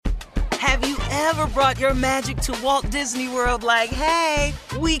Have you ever brought your magic to Walt Disney World like, hey,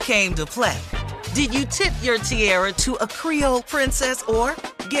 we came to play? Did you tip your tiara to a Creole princess or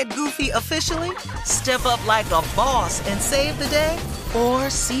get goofy officially? Step up like a boss and save the day? Or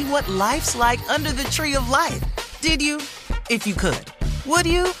see what life's like under the tree of life? Did you? If you could. Would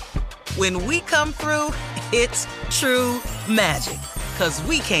you? When we come through, it's true magic. 'Cause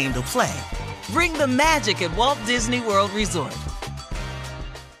we came to play. Bring the magic at Walt Disney World Resort.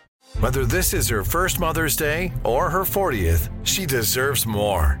 Whether this is her first Mother's Day or her 40th, she deserves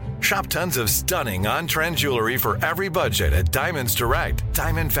more. Shop tons of stunning on-trend jewelry for every budget at Diamonds Direct.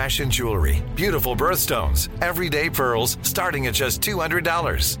 Diamond fashion jewelry, beautiful birthstones, everyday pearls starting at just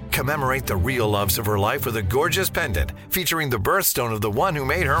 $200. Commemorate the real loves of her life with a gorgeous pendant featuring the birthstone of the one who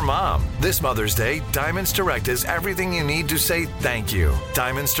made her mom. This Mother's Day, Diamonds Direct is everything you need to say thank you.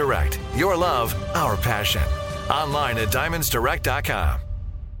 Diamonds Direct, your love, our passion. Online at diamondsdirect.com.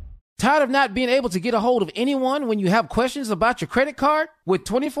 Tired of not being able to get a hold of anyone when you have questions about your credit card? With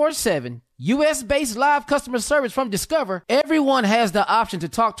 24/7 U.S.-based live customer service from Discover, everyone has the option to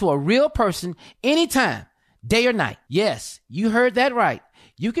talk to a real person anytime, day or night. Yes, you heard that right.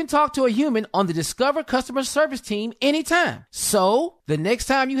 You can talk to a human on the Discover customer service team anytime. So, the next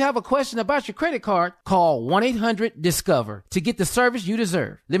time you have a question about your credit card, call 1-800-DISCOVER to get the service you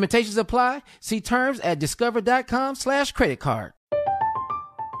deserve. Limitations apply. See terms at discover.com/creditcard.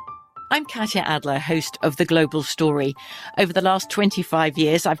 I'm Katya Adler, host of The Global Story. Over the last 25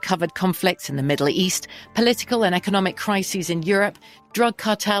 years, I've covered conflicts in the Middle East, political and economic crises in Europe, drug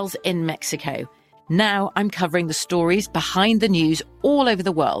cartels in Mexico. Now I'm covering the stories behind the news all over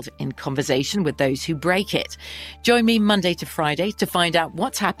the world in conversation with those who break it. Join me Monday to Friday to find out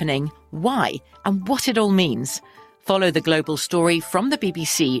what's happening, why, and what it all means. Follow The Global Story from the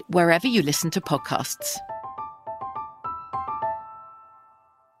BBC wherever you listen to podcasts.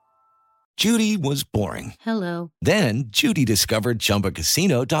 Judy was boring. Hello. Then Judy discovered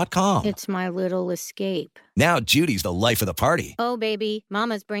ChumbaCasino.com. It's my little escape. Now Judy's the life of the party. Oh, baby,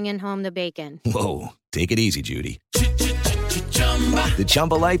 mama's bringing home the bacon. Whoa, take it easy, Judy. The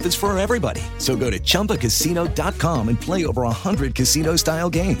Chumba life is for everybody. So go to ChumbaCasino.com and play over 100 casino-style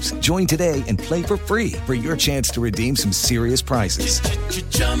games. Join today and play for free for your chance to redeem some serious prizes.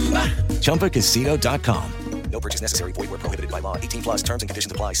 ChumbaCasino.com. No purchase necessary. Void where prohibited by law. 18 plus terms and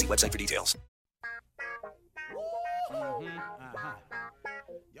conditions apply. See website for details. Y'all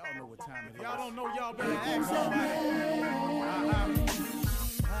know what time it is. Y'all don't know, y'all better ask somebody.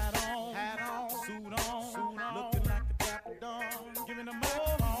 Hat on, suit on, looking like the Dapper Dawn, giving them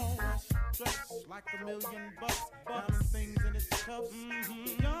all dressed like $1 million, diamond things in his cuffs.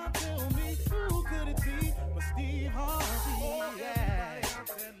 Y'all tell me who could it be but Steve Harvey? Oh yeah, out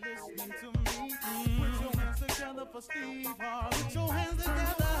there listening to me. Put your hands together for Steve Harvey. Put your hands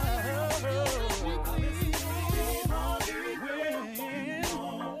together. Steve Harvey. Listen,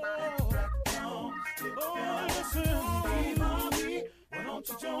 Steve Harvey. Why don't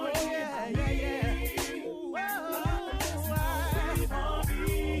you join me? Steve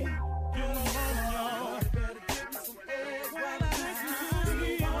Harvey. Get them on, y'all. Better get me some eggs while I listen to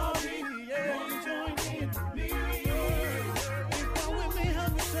Steve Harvey. Join in with me. If you're with me,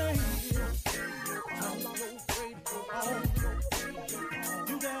 help me say.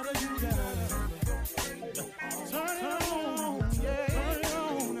 You gotta turn it on, yeah, turn it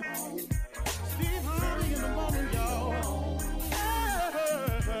on. Steve Harvey in the morning, y'all.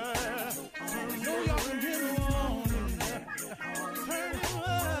 So y'all can get it on. Turn it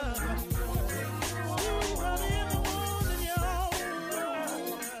up. Steve Harvey in the morning, y'all.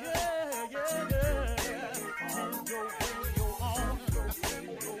 Yeah. Turn your radio on.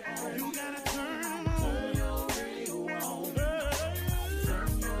 You gotta turn it on.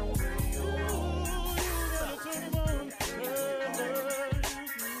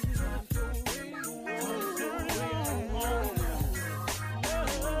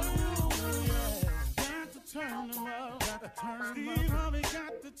 Steve Harvey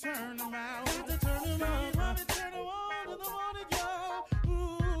got to turn them out. Got to turn them out. Steve Harvey turn them on in the morning, y'all.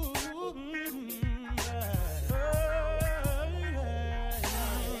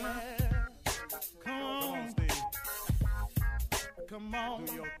 Come on, Steve. Come on.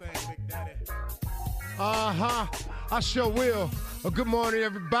 Do your thing, Big Daddy. I sure will. Good morning,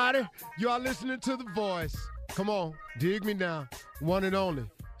 everybody. You are listening to The Voice. Come on, dig me now. One and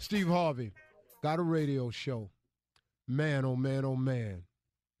only, Steve Harvey. Got a radio show. Man, oh man, oh man.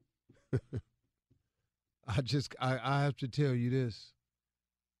 I have to tell you this.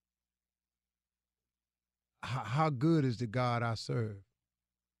 How good is the God I serve?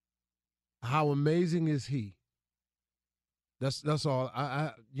 How amazing is he That's all.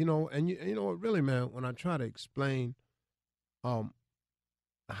 You know, and you know what, really, man, when I try to explain how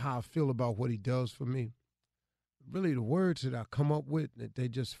I feel about what he does for me, really the words that I come up with, they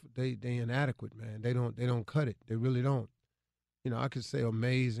inadequate, man. They don't cut it. They really don't. You know, I could say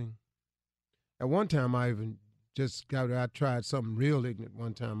amazing. At one time, I tried something real ignorant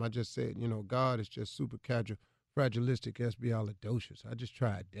one time. I just said, you know, God is just super fragilistic, espialidocious. I just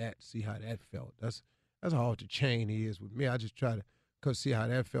tried that, see how that felt. That's how hard to chain he is with me. I just try to see how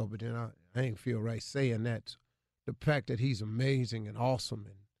that felt, but then I ain't feel right saying that. The fact that he's amazing and awesome,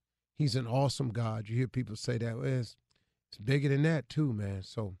 and he's an awesome God. You hear people say that. Well, it's bigger than that too, man.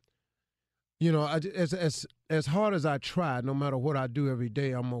 So, you know, as hard as I try, no matter what I do every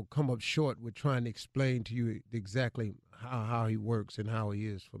day, I'm going to come up short with trying to explain to you exactly how he works and how he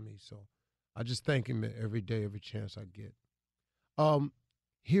is for me. So I just thank him every day, every chance I get.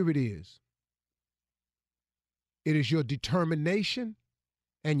 Here it is. It is your determination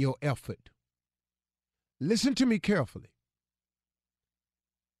and your effort. Listen to me carefully.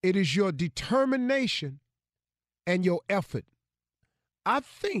 It is your determination and your effort. I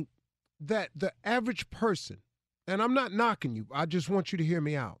think that the average person, and I'm not knocking you, I just want you to hear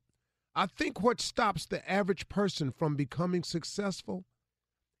me out. I think what stops the average person from becoming successful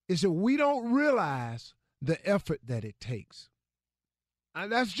is that we don't realize the effort that it takes.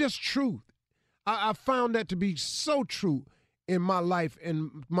 And that's just truth. I found that to be so true in my life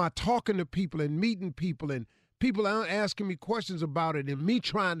and my talking to people and meeting people and people asking me questions about it and me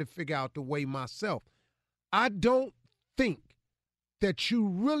trying to figure out the way myself. I don't think that you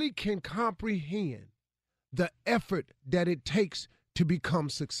really can comprehend the effort that it takes to become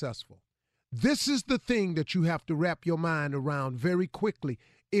successful. This is the thing that you have to wrap your mind around very quickly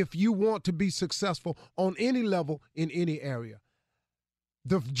if you want to be successful on any level in any area.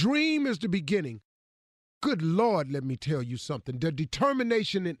 The dream is the beginning. Good Lord, let me tell you something. The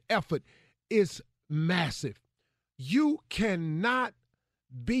determination and effort is massive. You cannot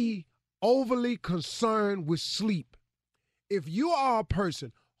be overly concerned with sleep. If you are a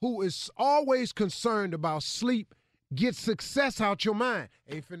person who is always concerned about sleep, get success out your mind.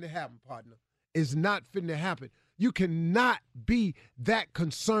 Ain't finna happen, partner. It's not finna happen. You cannot be that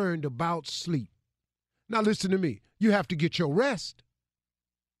concerned about sleep. Now listen to me. You have to get your rest.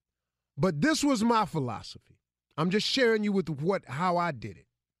 But this was my philosophy. I'm just sharing you with how I did it.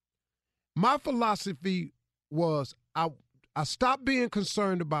 My philosophy was I stopped being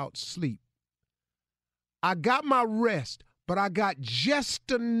concerned about sleep. I got my rest, but I got just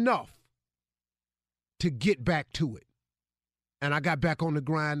enough to get back to it. And I got back on the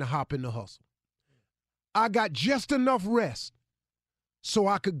grind to hop in the hustle. I got just enough rest so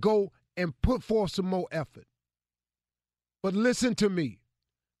I could go and put forth some more effort. But listen to me.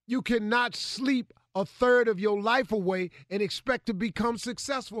 You cannot sleep a third of your life away and expect to become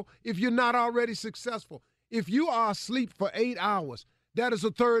successful if you're not already successful. If you are asleep for 8 hours, that is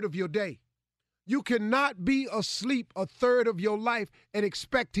a third of your day. You cannot be asleep a third of your life and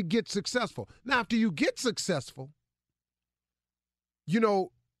expect to get successful. Now, after you get successful, you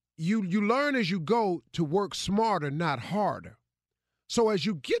know, you learn as you go to work smarter, not harder. So as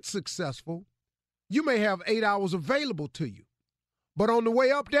you get successful, you may have 8 hours available to you. But on the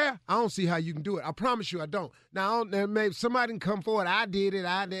way up there, I don't see how you can do it. I promise you I don't. Now, maybe somebody can come forward. I did it.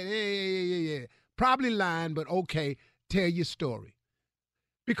 Yeah. Probably lying, but okay, tell your story.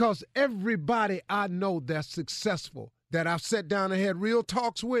 Because everybody I know that's successful, that I've sat down and had real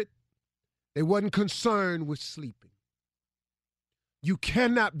talks with, they wasn't concerned with sleeping. You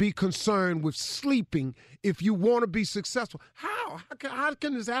cannot be concerned with sleeping if you want to be successful. How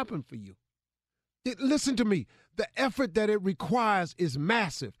can this happen for you? Listen to me. The effort that it requires is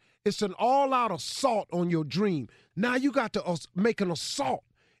massive. It's an all-out assault on your dream. Now you got to make an assault.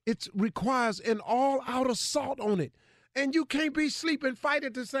 It requires an all-out assault on it. And you can't be sleep and fight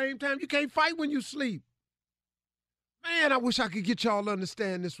at the same time. You can't fight when you sleep. Man, I wish I could get y'all to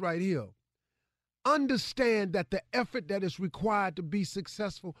understand this right here. Understand that the effort that is required to be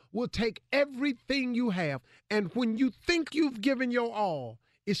successful will take everything you have. And when you think you've given your all,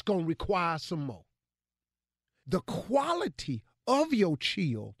 it's going to require some more. The quality of your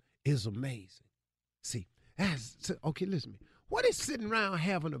chill is amazing. See, okay, listen to me. What is sitting around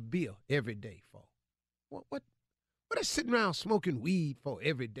having a beer every day for? What is sitting around smoking weed for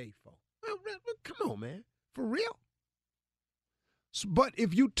every day for? Well, come on, man. For real? But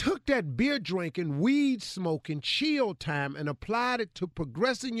if you took that beer drinking, weed smoking, chill time and applied it to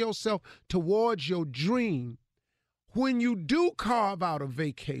progressing yourself towards your dream, when you do carve out a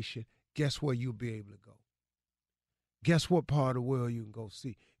vacation, guess where you'll be able to go? Guess what part of the world you can go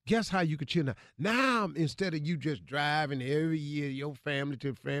see? Guess how you could chill now? Now, instead of you just driving every year, your family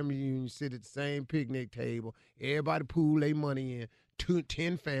to the family reunion, sit at the same picnic table, everybody pool their money in.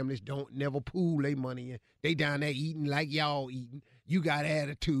 10 families don't never pool their money in. They down there eating like y'all eating. You got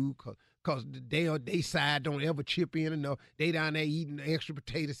attitude because they side don't ever chip in enough. They down there eating extra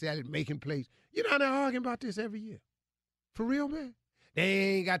potato salad, making plates. You down there arguing about this every year. For real, man? They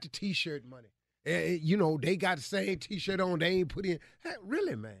ain't got the T-shirt money. They got the same T-shirt on. They ain't put in. Hey,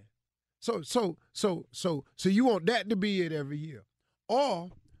 really, man? So you want that to be it every year,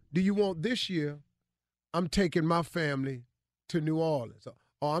 or do you want this year? I'm taking my family to New Orleans,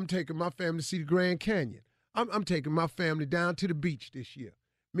 or I'm taking my family to see the Grand Canyon. I'm taking my family down to the beach this year.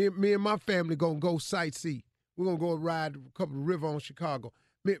 Me and my family gonna go sightsee. We're gonna go ride a couple of rivers on Chicago.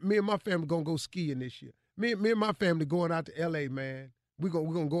 Me and my family gonna go skiing this year. Me and my family going out to L.A., man. We're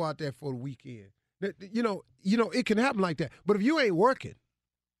gonna go out there for the weekend. You know, it can happen like that. But if you ain't working,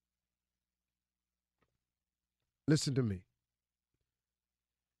 listen to me.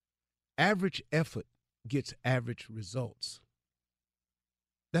 Average effort gets average results.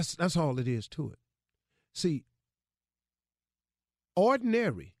 That's all it is to it. See,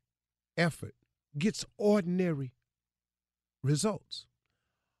 ordinary effort gets ordinary results.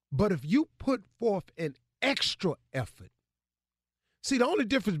 But if you put forth an extra effort, see, the only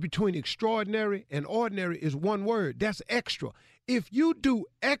difference between extraordinary and ordinary is one word. That's extra. If you do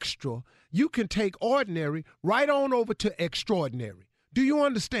extra, you can take ordinary right on over to extraordinary. Do you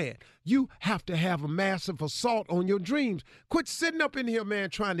understand? You have to have a massive assault on your dreams. Quit sitting up in here, man,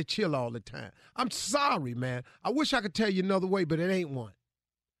 trying to chill all the time. I'm sorry, man. I wish I could tell you another way, but it ain't one.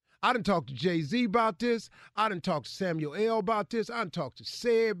 I done talked to Jay-Z about this. I done talked to Samuel L. about this. I done talked to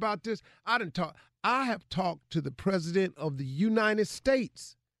Sid about this. I have talked to the President of the United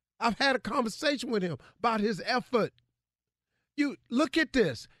States. I've had a conversation with him about his effort. You look at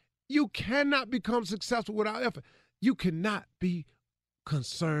this. You cannot become successful without effort. You cannot be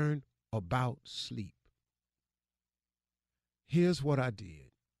concerned about sleep. Here's what I did.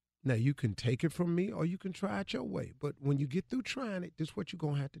 Now, you can take it from me or you can try it your way. But when you get through trying it, this is what you're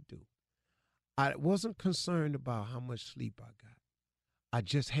going to have to do. I wasn't concerned about how much sleep I got. I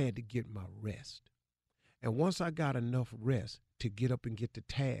just had to get my rest. And once I got enough rest to get up and get the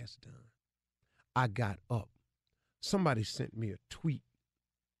task done, I got up. Somebody sent me a tweet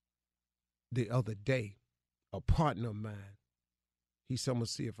the other day, a partner of mine. He said, I'm going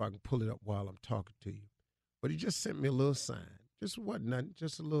to see if I can pull it up while I'm talking to you. But he just sent me a little sign. Just wasn't nothing,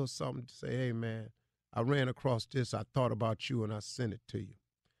 just a little something to say, hey, man, I ran across this. I thought about you, and I sent it to you.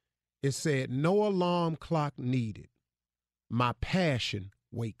 It said, no alarm clock needed. My passion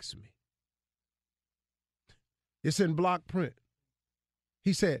wakes me. It's in block print.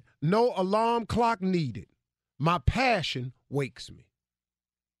 He said, no alarm clock needed. My passion wakes me.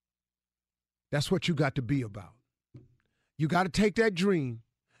 That's what you got to be about. You got to take that dream.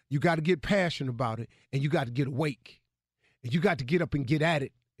 You got to get passionate about it, and you got to get awake. And you got to get up and get at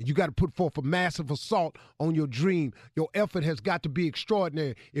it. And you got to put forth a massive assault on your dream. Your effort has got to be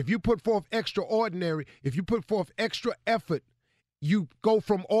extraordinary. If you put forth extraordinary, if you put forth extra effort, you go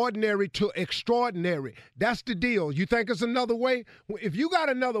from ordinary to extraordinary. That's the deal. You think it's another way? If you got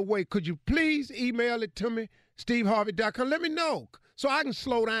another way, could you please email it to me, steveharvey.com? Let me know so I can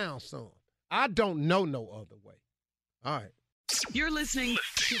slow down some. I don't know no other way. All right. You're listening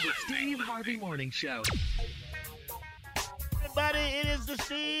to the Steve Harvey Morning Show. Everybody, it is the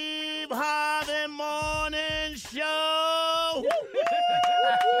Steve Harvey Morning Show.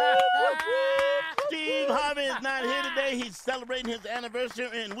 Steve Harvey is not here today. He's celebrating his anniversary,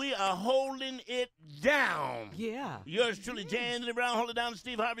 and we are holding it down. Yeah. Yours truly, Jay Anthony Brown, holding down the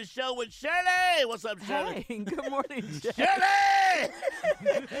Steve Harvey Show with Shirley. What's up, Shirley? Hey, good morning, Jay. Shirley!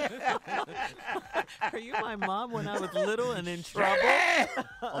 Are you my mom when I was little and in trouble?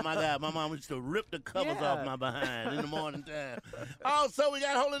 Oh, my God. My mom used to rip the covers off my behind in the morning time. Also, we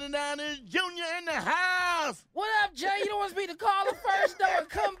got holding it down is Junior in the house. What up, Jay? You don't want me to call her first, though, and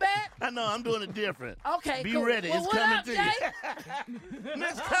come back? I know. I'm doing it different. Okay, Be cool. ready. Well, it's coming to you.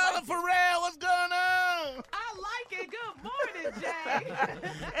 Miss Carla Farrell, what's going on? I like it. Good morning, Jay.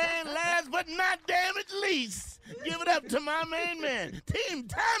 And last but not damn it least, give it up to my main man, Team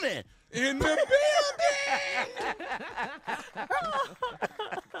Tommy. In the building!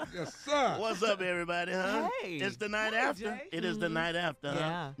 Yes, sir. What's up, everybody, huh? Hey. It's the night after. Jay. It is the night after, huh?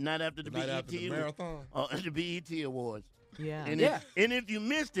 Yeah. Night after the Night BET after the marathon. Oh, the BET Awards. Yeah. And, Yeah. and if you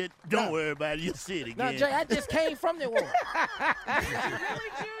missed it, don't worry about it. You'll see it again. No, Jay, I just came from the war. Really,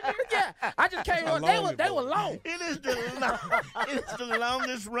 Junior? Yeah, I just came on. They were long. It is the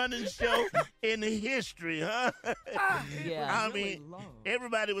longest running show in history, huh? Yeah. I mean,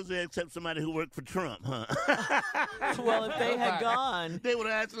 everybody was there except somebody who worked for Trump, huh? Well, if they had gone, they would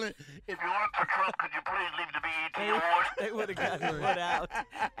have actually. If you work for Trump, could you please leave the BET Awards? They would have gotten put out,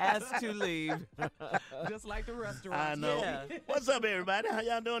 asked to leave. Just like the restaurant. I know. Yeah. What's up, everybody? How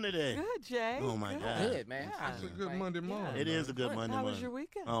y'all doing today? Good, Jay. Oh my God. Good, man. It's a good Monday morning. It is a good Monday How morning. was your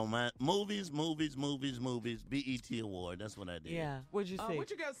weekend? Oh my, movies. BET Award. That's what I did. Yeah. What'd you see? What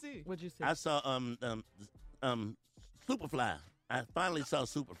you got to see? What'd you see? I saw Superfly. I finally saw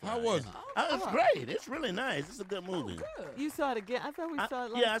Superfly. How was it? Oh, it's great. It's really nice. It's a good movie. You saw it again? I thought we saw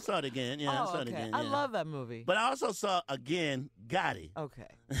it. Yeah, I saw it again. Yeah, I saw it okay. again. I yeah. love that movie. But I also saw again Gotti. Okay.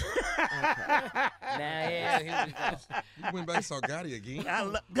 You went back and saw Gotti again?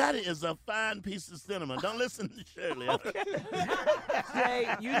 Gotti is a fine piece of cinema. Don't listen to Shirley.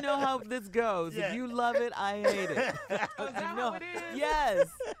 Jay, you know how this goes. Yeah. If you love it, I hate it. Is that how it is? Yes.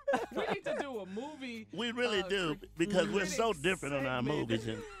 We need to do a movie. We really do because we're so different on our movies.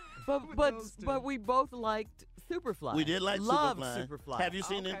 And But we both liked Superfly. we did like Love Superfly. Have you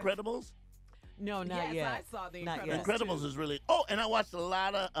seen Okay. Incredibles? No, not yes, yet. I saw the Not Incredibles. yet. Incredibles is really. Oh, and I watched a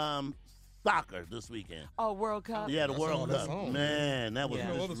lot of soccer this weekend. Oh, World Cup? Yeah, the That's World all that's Cup. on. Man, that was Yeah.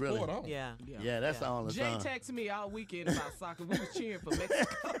 No just other really. sport on. Yeah. Yeah, that's all it's Jay on. texted me all weekend about soccer. We was cheering for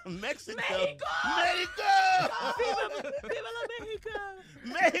Mexico. Mexico.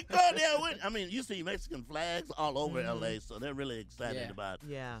 Mexico, they're winning. I mean, you see Mexican flags all over L.A., so they're really excited about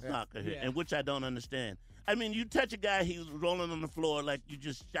soccer here, and which I don't understand. I mean, you touch a guy, he's rolling on the floor like you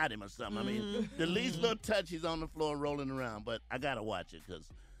just shot him or something. I mean, the least little touch, he's on the floor rolling around. But I got to watch it because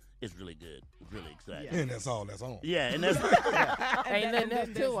it's really good. It's really exciting. And that's all that's on. Yeah, and that's Ain't nothing else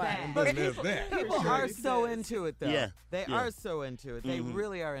to it. But There's that. people are so into it, though. Yeah, They yeah. are so into it. They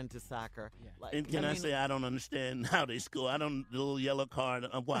really are into soccer. Like, And can I say I don't understand how they score? I don't the little yellow card.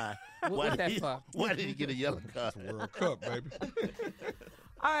 Why? What that for? Why did he get a yellow card? World Cup, baby.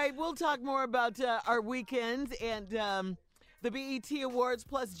 All right, we'll talk more about our weekends and the BET Awards,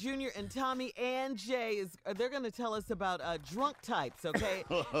 plus Junior and Tommy and Jay they're going to tell us about drunk types. Okay,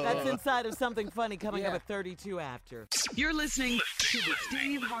 that's inside of something funny coming up at 32 after. You're listening to the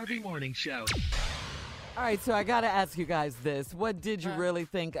Steve Harvey Morning Show. All right, so I got to ask you guys this. What did you really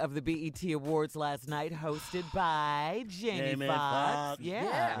think of the BET Awards last night, hosted by Jamie Foxx?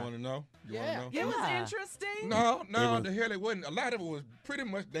 Yeah. You want to know? You want to know? It was interesting. No, the hell it wasn't. A lot of it was pretty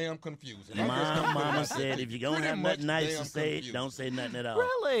much damn confusing. My mama said, if you're going to have nothing nice to damn say, confusing. don't say nothing at all.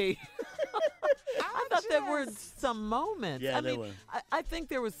 Really? I thought there were some moments. Yeah, I there mean, were. I think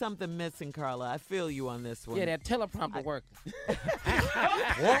there was something missing, Carla. I feel you on this one. Yeah, that teleprompter working.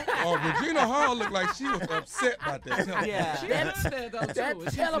 What? Regina Hall looked like she was upset about that. Yeah. She understood though, too. That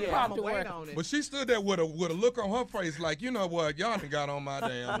She said, teleprompter "I'ma wait working. on it." But she stood there with a look on her face like, you know what, y'all done got on my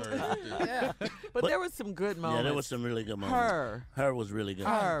damn nerves. Yeah. But there was some good moments. Yeah, there was some really good moments. Her was really good.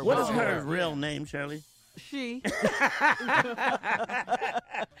 Her What is was her good. real name, Shirley? She. I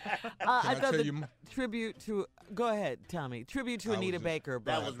I thought tell the you- tribute to. Go ahead, Tommy. Tribute to I Anita was just- Baker.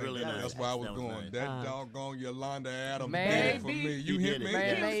 That but- was really nice. That's why I was That was going. nice. That doggone Yolanda Adams Man, did it for baby. me. You He hit did me? it. Man,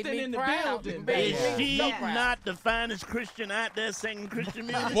 Houston made me in the proud. building, Made Is me she so proud. not the finest Christian out there singing Christian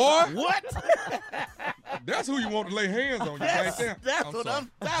music? Boy. What? That's who you want to lay hands on. You right there. That's what sorry.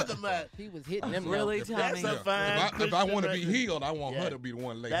 I'm talking about. He was hitting them. Really, notes. Tommy? That's a fine If I Christian want to right be there. healed, I want Yeah. her to be the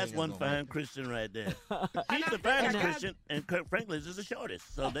one to lay That's hands one on fine me. Christian right there. She's the finest Christian, and Kirk Franklin is the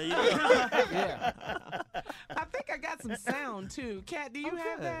shortest. So there you go. Yeah. I think I got some sound too. Kat, do you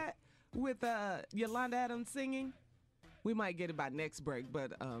have good. that with Yolanda Adams singing? We might get it by next break,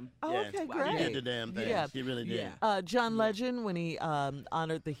 but Oh, Yeah, okay, She great. did the damn thing. Yeah. She really did. Yeah. John Legend, when he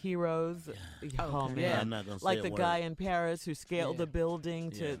honored the heroes. Oh, Okay. man. Yeah, I'm not gonna say like a the word. guy in Paris who scaled the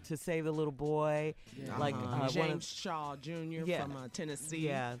building Yeah. to save the little boy. Like one of- James Shaw Jr. Yeah. from Tennessee.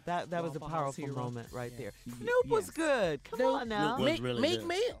 Yeah, that was a Waffle House powerful hero. moment right there. Snoop was Yes. good. Come on now. Snoop was really Meek good.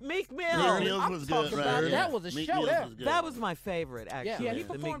 Mill. Meek Meek Mill. Mills was good, talking right? about Yeah. that was a Meek show Mills there. was good. That was my favorite, actually. Yeah, he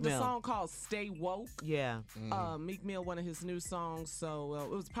the Meek performed a Mill. song called "Stay Woke." Yeah. Meek Mill, one of his new songs, so it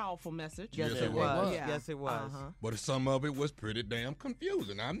was a powerful message. Yes, Yes, it it was. was. Yeah. Yes, it was. But some of it was pretty damn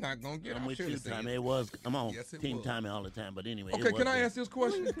confusing. I'm not going to get I'm out with here you, to say Tommy. it. It was. I'm on Yes, it Team was. Tommy all the time, but anyway. Okay, it was can I good. ask this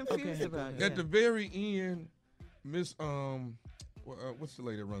question? Confused about it. At the very end, Miss what's the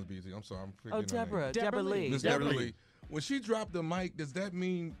lady that runs BZ? I'm sorry, I'm forgetting Oh, her name. Deborah. Deborah Deborah Lee. Lee. Miss Deborah Deborah Lee. Lee. When she dropped the mic, does that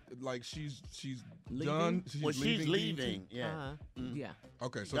mean like she's Leaving? done? Well, she's BET? leaving. Yeah. Uh-huh. Yeah.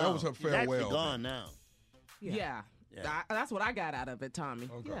 Okay, so No, that was her she's actually farewell. gone now. Yeah. That's what I got out of it, Tommy.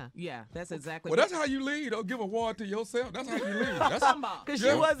 Okay. Yeah, that's exactly. Well, that's how you lead. Don't give a award to yourself. That's how you lead. Because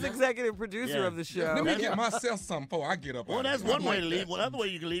she was executive producer of the show. Let me get myself something before I get up. Well, that's one way to leave. One other way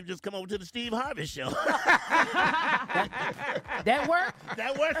you can leave, just come over to the Steve Harvey Show. That work?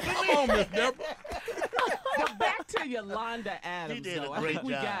 That works for me. Come on, Miss Deborah. But back to Yolanda Adams. She did a though. great I think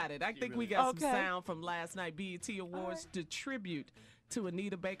we job. got it. I think we got some sound from last night BET Awards to tribute to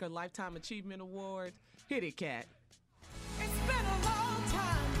Anita Baker Lifetime Achievement Award. Hit it, Cat. It's been a long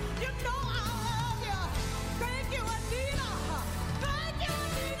time. You know I love you. Thank you, Anita. Thank you,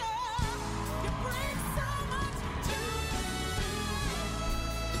 Anita. You bring so much to me.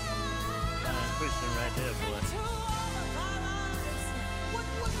 Christian right there, boy. To all of our lives, what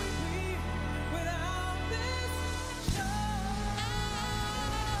would we be without this show?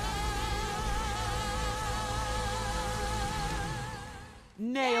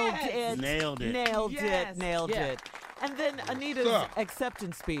 Nailed it. Nailed it. Nailed Yes. it. Nailed Yeah. it. And then Anita's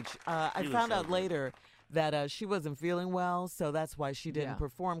acceptance speech. I She was found so out good. later that she wasn't feeling well, so that's why she didn't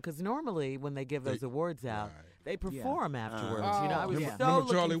perform. Because normally when they give those awards out, they perform afterwards. You know, I was so Remember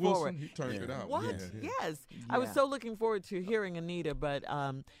looking Charlie forward. Wilson? He turned it out. What? Yeah. Yes. I was so looking forward to hearing Anita, but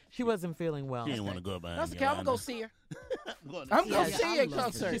she wasn't feeling well. She didn't want to go behind That's okay. I'm going to go see her. I'm I'm going to see her in Yes,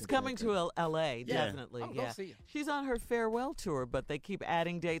 concert. she's coming to L.A. Yeah. Definitely. I'm gonna see her. She's on her farewell tour, but they keep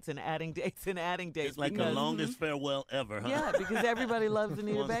adding dates and adding dates and adding dates. It's like the because- longest farewell ever, huh? Yeah, because everybody loves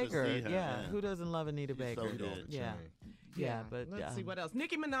Anita Wants to Baker. see her, Yeah, yeah. who doesn't love Anita Baker? so good. Yeah. Yeah, but Let's see what else.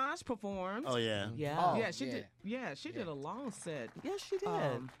 Nicki Minaj performed. Oh, yeah. Yeah. Oh, yeah, she yeah. did. Yeah, she did a long set. Yes, she did.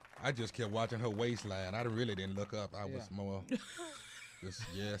 I just kept watching her waistline. I really didn't look up. I was more. Just,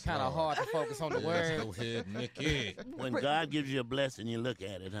 yes, Kind of Lord. hard to focus on the Yes, words. go ahead, Nikki. When God gives you a blessing, you look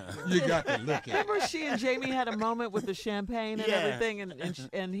at it, huh? You got to look at it. Remember, she and Jamie had a moment with the champagne and Yeah. everything, and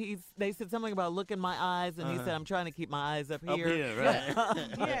they said something about look in my eyes, and he said, "I'm trying to keep my eyes up Up here." here,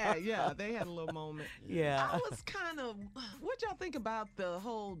 right? Yeah, they had a little moment. Yeah. I was kind of. What y'all think about the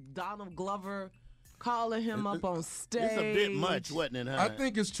whole Donald Glover calling him up on stage? It's a bit much, wasn't it, huh? I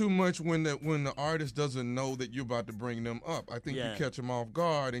think it's too much when the artist doesn't know that you're about to bring them up. I think you catch them off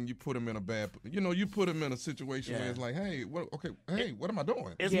guard and you put them in a bad. You put them in a situation where it's like, hey, what am I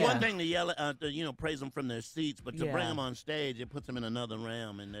doing? It's one thing to yell at, praise them from their seats, but to bring Yeah. them on stage, it puts them in another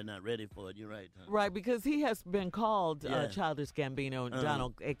realm, and they're not ready for it. You're right, huh? Right, because he has been called Yeah. Childish Gambino,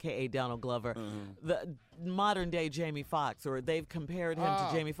 Donald, a.k.a. Donald Glover, the modern-day Jamie Foxx, or they've compared him to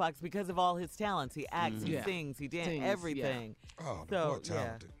Jamie Foxx because of all his talents. He acts, he sings, he dances, Sings, everything. Oh, So, boy,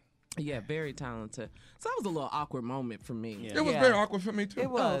 talented. Yeah, very talented. So that was a little awkward moment for me. It was very awkward for me too. It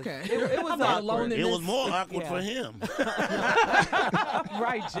was. okay. It was I'm not awkward. alone in It this. was more awkward Yeah. for him.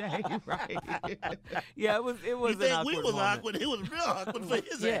 Right, Jay. Right. Yeah, it was You an think awkward we was moment. awkward? It was real awkward for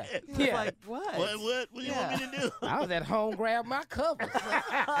his Yeah. ass. He was Yeah. like, what? What do you want me to do? I was at home grabbing my covers.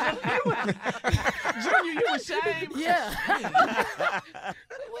 Junior, you ashamed? Yeah.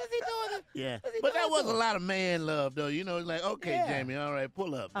 What's he doing? Yeah, What's he but that doing was to a him? lot of man love, though. You know, it's like, okay, Yeah. Jamie, all right,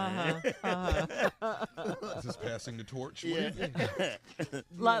 pull up, man. Just passing the torch. Yeah.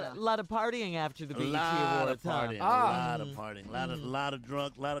 lot of partying after the A BET lot Awards, of partying, huh? a lot of partying, a lot of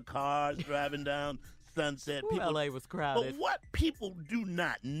drunk, a lot of cars driving down Sunset. Ooh, LA was crowded. But what people do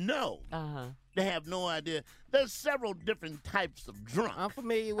not know, they have no idea. There's several different types of drunk. I'm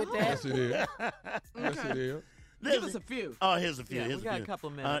familiar with that. Yes, it is. Yes, it is. Give us a few. Oh, here's a few. Yeah, here's we got a few. couple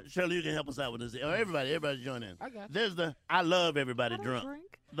of minutes. Shirley, you can help us out with this. Oh, everybody join in. I got you. There's the I love everybody drunk.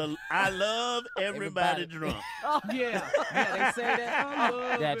 I love everybody drunk. Yeah, they say that. I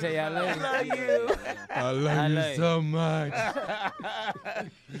love Yeah, I tell you, I love you. Love you. I love you so much.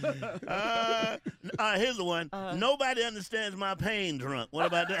 Here's the one. Nobody understands my pain drunk. What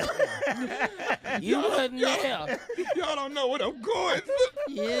about that? You wasn't there. Y'all don't know what I'm going through.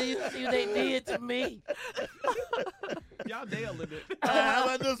 Yeah, you see what they did to me. Y'all nailing it. How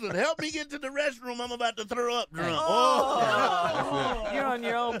about this one? Help me get to the restroom. I'm about to throw up drunk. You're on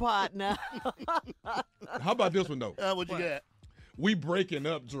your own pot now. How about this one though? What you got? We breaking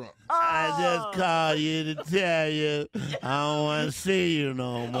up drunk. I just called you to tell you I don't want to see you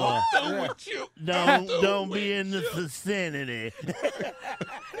no more. With you. Don't be in the vicinity.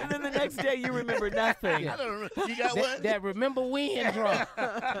 And then the next day you remember nothing. I don't know. You got what? That remember when drunk.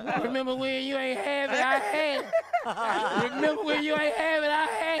 Remember when you ain't have it, I had it. Remember when you ain't have it, I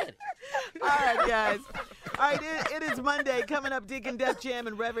had it. All right, guys. All right, it is Monday. Coming up, Deacon Def Jam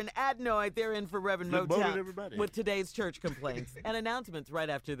and Reverend Adnoid. They're in for Reverend Good morning, Motown everybody. with today's church complaints and announcements right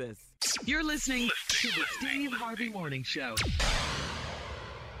after this. You're listening to the Steve Harvey Morning Show.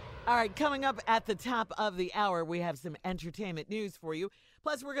 All right, coming up at the top of the hour, we have some entertainment news for you.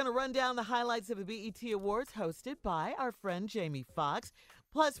 Plus, we're going to run down the highlights of the BET Awards hosted by our friend Jamie Foxx.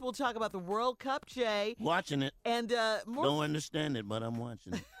 Plus, we'll talk about the World Cup, Jay. Watching it. And more. Don't understand it, but I'm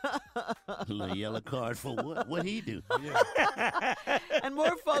watching it. A little yellow card for what? What'd he do? And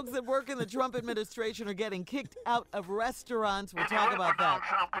more folks that work in the Trump administration are getting kicked out of restaurants. We'll talk about that.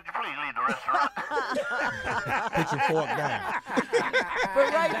 Trump, could you please leave the restaurant? Put your fork down.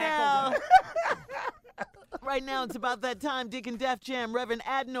 But right now, it's about that time. Deacon Def Jam, Reverend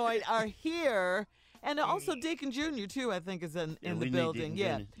Adnoid are here. And also Deacon Jr., too, I think, is in the building.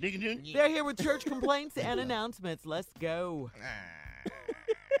 Deacon Jr.? They're here with church complaints and announcements. Let's go.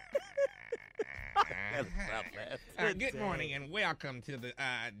 Good morning and welcome to the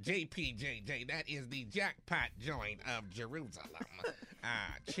JPJJ. That is the jackpot joint of Jerusalem.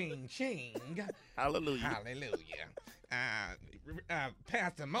 Ching ching. Hallelujah. Hallelujah.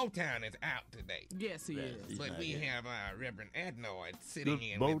 Pastor Motown is out today. Yes, he is. But we have Reverend Adnoid sitting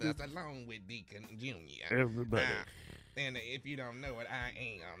in with us along with Deacon Jr. Everybody. And if you don't know it, I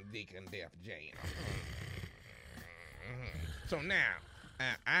am Deacon Def Jam. So now,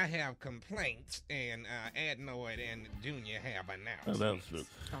 I have complaints, and Adnoid and Junior have announcements.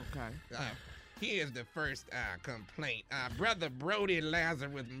 Okay. Here's the first complaint. Brother Brody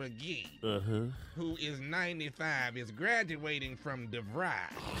Lazarus McGee, who is 95, is graduating from DeVry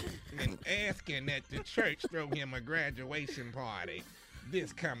and asking that the church throw him a graduation party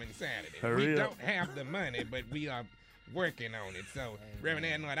this coming Saturday. We don't have the money, but we are working on it. So, Reverend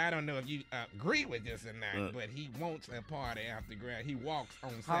Adnoid, I don't know if you agree with this or not, but he wants a party after grad. He walks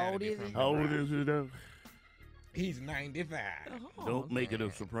on Saturday from How old is he though? He's 95. Don't make it a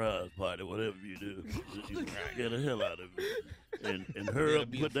surprise party, whatever you do. You get the hell out of it. And hurry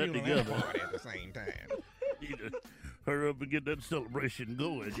up and put that together. Party at the same time. Hurry up and get that celebration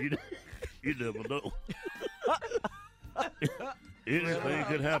going. You never know. Anything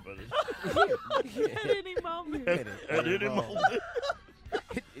could happen. At any moment. At any moment.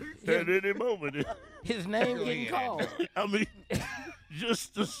 At any moment. His name getting called. I mean,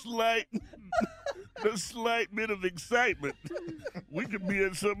 just a slight bit of excitement. We could be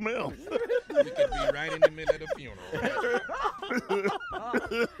at something else. We could be right in the middle of the funeral.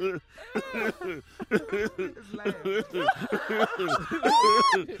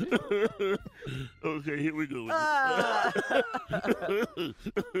 Okay, here we go.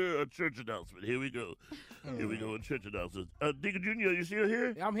 A church announcement. Here we go. Here we go. A church announcement. Deacon Jr., are you still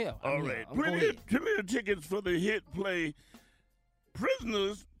here? I'm here. All right. Plenty of tickets for the hit play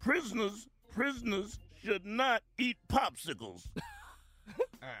Prisoners should not eat popsicles.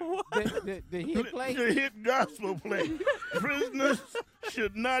 The hit play? The hit gospel play. Prisoners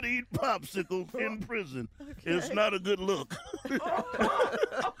should not eat popsicles in prison. It's not a good look.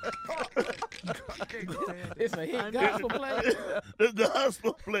 It's a hit gospel play? The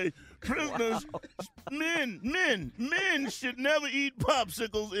gospel play. Prisoners, men should never eat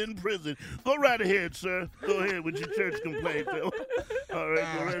popsicles in prison. Go right ahead, sir. Go ahead with your church complaint, Phil. All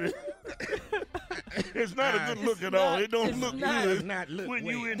right, go right ahead. It's not a good look at all. It don't look good when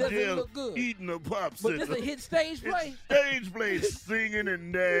you in jail eating a popsicle. But this is a hit stage play? It's stage play, singing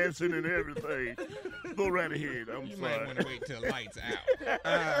and dancing and everything. Go right ahead. You might want to wait till lights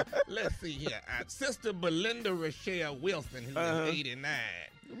out. Let's see here. Sister Belinda Rochelle Wilson, who is 89,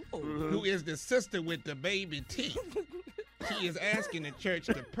 who is the sister with the baby teeth. She is asking the church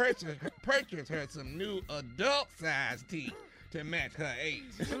to purchase her some new adult-sized teeth to match her age.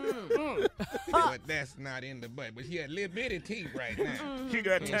 But that's not in the budget. But she had little bitty teeth right now. She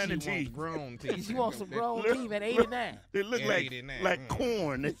got and tiny she teeth. Wants grown teeth. She wants some grown teeth at 89. They look like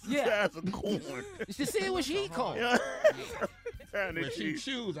corn. It's the size of corn. You should see what she eat corn. Tiny but she teeth.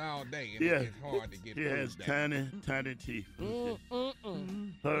 chews all day, and it's hard to get She has down. tiny teeth. Okay.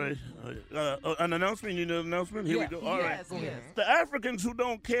 All right. An announcement? You need an announcement? Here we go. All right. The Africans who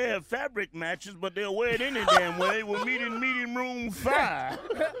don't care have fabric matches, but they'll wear it any damn way will meet in meeting room 5.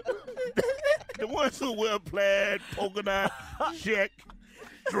 The ones who wear plaid, polka dot, check,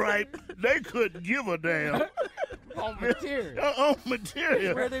 stripe, they couldn't give a damn. On material. On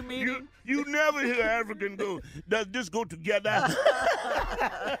material. Where they meeting? You never hear African go, does this go together?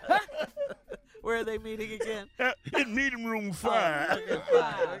 Where are they meeting again? In meeting room 5. It's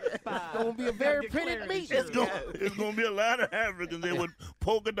going to be a very printed meeting. It's going to be a lot of Africans there with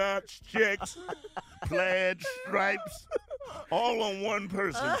polka dots, checks, plaid, stripes, all on one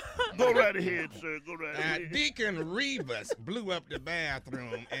person. Go right ahead, sir. Go right ahead. Deacon Revis blew up the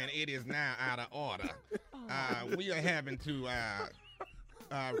bathroom, and it is now out of order. We are having to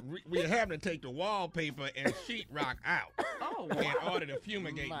we're having to take the wallpaper and sheetrock out in order to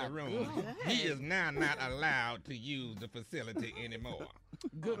fumigate the room. goodness. He is now not allowed to use the facility anymore.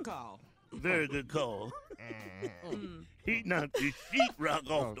 Good call. Very good call. He knocked the sheetrock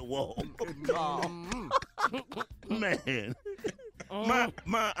off the wall. Good call. Man,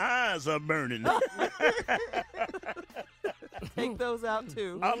 my eyes are burning. Take those out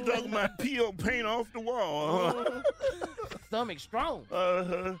too. I'm talking about peel paint off the wall. Stomach strong.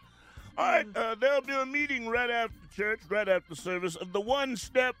 Uh-huh. All right, there'll be a meeting right after church, right after service, of the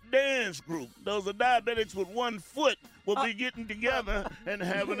One-Step Dance Group. Those are diabetics with one foot will be getting together and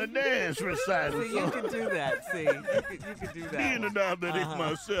having a dance recital. See, you can do that. See, you can do that. Being a diabetic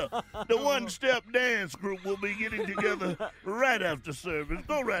myself, the One-Step Dance Group will be getting together right after service.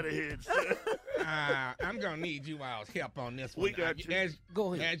 Go right ahead, sir. I'm going to need you all's help on this one. We got you.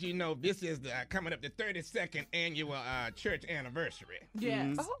 Go ahead. As you know, this is coming up the 32nd annual church anniversary.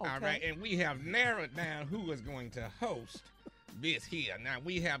 Yes. Oh, All okay. right, and we have narrowed down who is going to host this here. Now,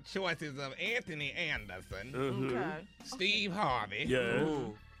 we have choices of Anthony Anderson, Okay. Steve Harvey, Yeah.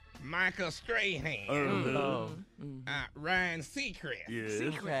 Michael Strahan, Ryan Seacrest, Yes.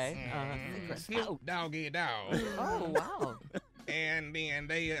 Okay. Snoop Doggy Dogg, Oh, wow. and then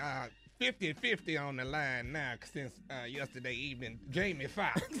they 50-50 on the line now since yesterday evening. Jamie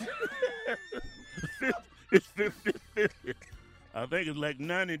Foxx. It's 50-50. I think it's like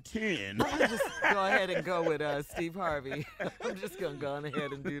 90-10. I'm gonna just go ahead and go with Steve Harvey. I'm just gonna go on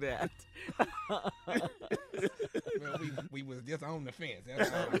ahead and do that. Well, we was just on the fence.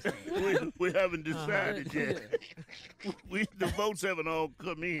 That's all I'm saying. We haven't decided yet. The votes haven't all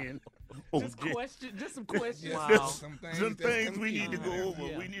come in. Just some questions. Wow. Some Some that's things we need to go confusing.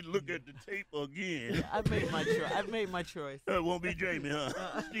 over. Yeah. We need to look at the tape again. I've made my choice. It won't be Jamie, huh?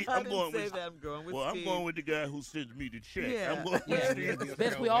 Steve, I I'm didn't going say with. that. I'm going with Well, Steve. I'm going with the guy who sends me the check. Yeah. I'm going with Steve.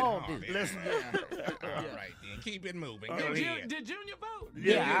 Best we all do. Let's All right, then. Keep it moving. Go ahead. Did Junior vote?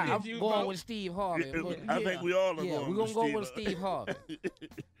 Yeah, I'm Did you going vote? with Steve Harvey. I think we all are Yeah, going we're with gonna go Steve. with Steve Harvey.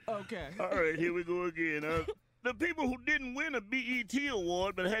 Okay. All right, here we go again. The people who didn't win a BET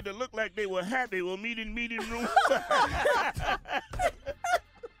award but had to look like they were happy were meeting room 5.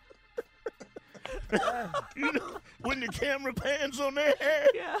 You know, when the camera pans on their head,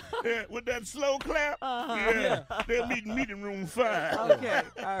 with that slow clap, they're meeting room 5. Okay.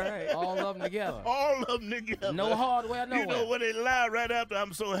 All right. All of them together. All of them together. No hardware, You know nowhere. when they lie right after,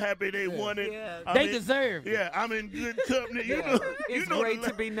 I'm so happy they won it. Yeah. They deserve it. Yeah, I'm in good company. You know, It's you know great the-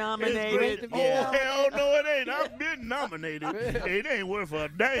 to be It's nominated. great. Yeah. Oh, hell no, it ain't. I've been nominated. It ain't worth a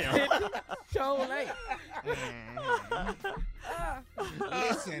damn. Show late.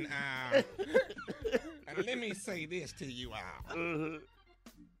 Listen, let me say this to you all.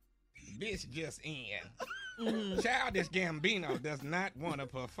 This just in. Childish Gambino does not want to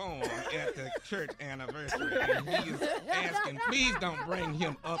perform at the church anniversary. And he is asking, please don't bring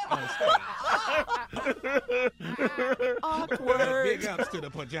him up on stage. Awkward. Big ups to the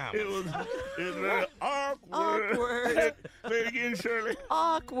pajamas. It's very awkward. Awkward. Say it again, Shirley.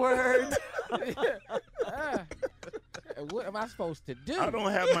 Awkward. What am I supposed to do? I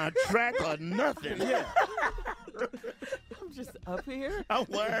don't have my track or nothing. I'm just up here.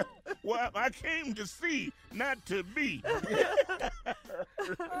 Why I came to see, not to be.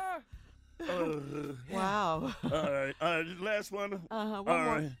 Wow. All right. This last one. One All more.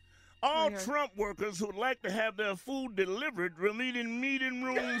 right. All Right here. Trump workers who'd like to have their food delivered will meet in meeting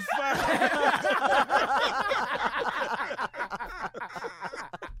room 5.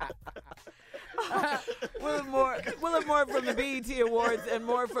 We'll have more from the BET Awards and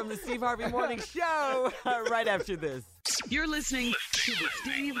more from the Steve Harvey Morning Show right after this. You're listening to the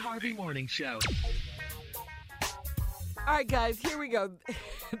Steve Harvey Morning Show. All right, guys, here we go.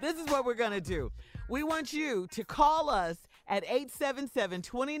 This is what we're going to do. We want you to call us at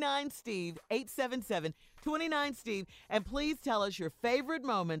 877-29-STEVE, 877-29-STEVE, and please tell us your favorite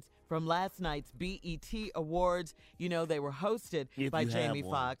moments from last night's BET Awards. You know, they were hosted If by you have Jamie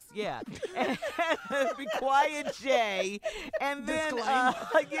one. Foxx. Yeah. And Be Quiet Jay. And then,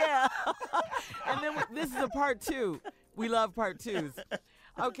 yeah. And then this is a part 2. We love part 2s.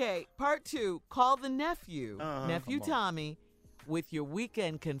 Okay, part 2, call the nephew, Nephew Tommy, with your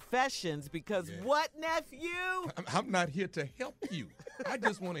weekend confessions because what, nephew? I'm not here to help you. I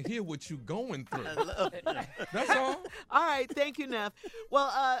just want to hear what you're going through. That's all. All right, thank you, Neff.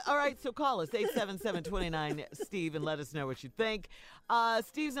 Well, all right, so call us, 877-29-STEVE, and let us know what you think.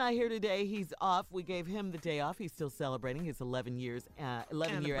 Steve's not here today. He's off. We gave him the day off. He's still celebrating his 11-year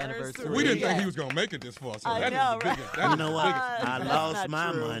anniversary. We didn't think he was going to make it this far. So I that know, is the right? biggest. You know what? I lost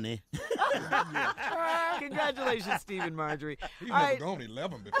my money. Congratulations, Steve and Marjorie. He's All never right. gone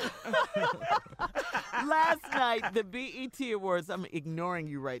 11 before. Last night, the BET Awards, I'm ignoring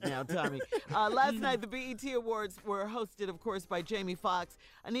you right now, Tommy. Last night, the BET Awards were hosted, of course, by Jamie Foxx.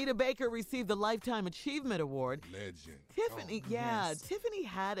 Anita Baker received the Lifetime Achievement Award. Legend. Tiffany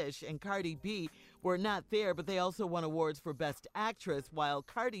Haddish and Cardi B were not there, but they also won awards for Best Actress, while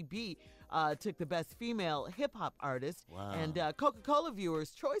Cardi B took the Best Female Hip Hop Artist. Wow. And Coca-Cola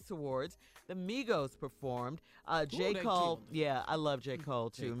Viewers Choice Awards, the Migos performed. J. Cole, I love J. Cole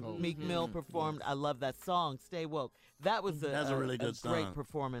too. Meek Mill performed. I love that song, Stay Woke. That was That's a really good song. great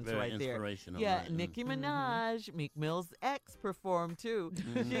performance Very right there. inspirational, Yeah, right. Nicki Minaj, Meek Mill's ex performed too.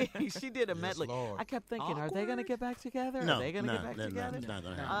 She did a medley. Lord. I kept thinking, are they going to get back together? No, Are they going to no, get back no, together? it's not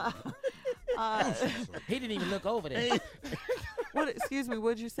going to happen. He didn't even look over there. What? Excuse me.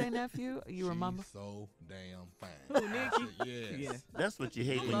 What'd you say, nephew? You remember? So damn fine. Who, Nicki? Yes. Yeah. That's what you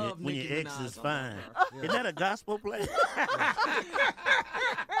hate Love when your Nicki ex Minaj is on fine. that. Isn't that a gospel play?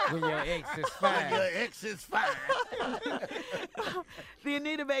 When your ex is When fine. your ex is fine. The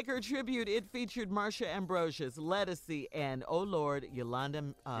Anita Baker tribute, it featured Marsha Ambrosius, Lettucey, and, oh Lord, Yolanda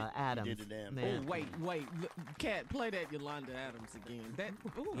Adams. did the damn Man. Oh, wait. Look, Cat, play that Yolanda Adams again. That,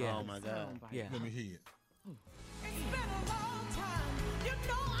 ooh, Yeah. Oh, my God. Yeah. Let me hear it. It's been a long time. You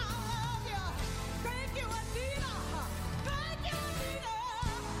know I love you. Thank you, Anita. Thank you, Anita.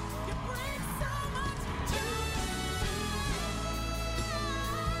 You bring so much joy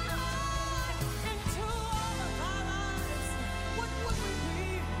into all of our lives. What would we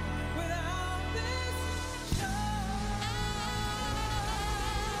be without this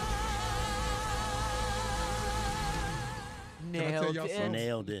Can I tell y'all something?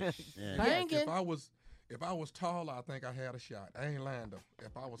 Nailed it. Yeah. Banging. If I was taller, I think I had a shot. I ain't lying though.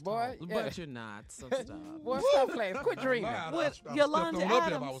 If I was Boy, taller. But you're not, so stop. Boy, stop playing. Quit dreaming. With I Yolanda stepped on up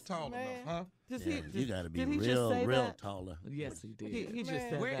if I Adams, was taller man. enough, huh? Does Yeah, you got to be did he just real, say real that? taller. Yes, he did. He just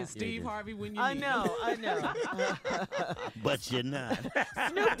said Where that. is Steve Harvey when you I need know, him? I know. But you're not.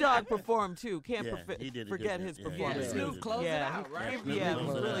 Snoop Dogg performed too. Can't Yeah, he did a forget good- his yeah, performance. Yeah, Snoop closed it out, right? Yeah, it Snoop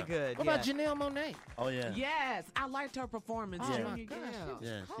was closed it really out. good. What about Janelle Monáe? Oh, yeah. Yes, I liked her performance. Oh, too. my gosh.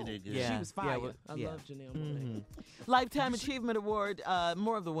 Yeah, she did good. Yeah. She was fire. well, I yeah. love Janelle Monáe. Lifetime Achievement Award,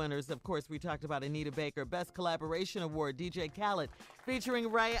 more of the winners. Of course, we talked about Anita Baker. Best Collaboration Award, DJ Khaled, featuring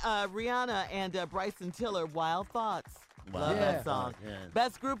Rihanna and Bryson Tiller, Wild Thoughts. Wow. Love Yeah. that song. Yeah.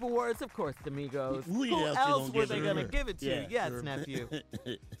 Best Group Awards, of course, the Migos. Who Who else else you were gonna they give going to it? give it to? Yeah, Yes, sure. nephew.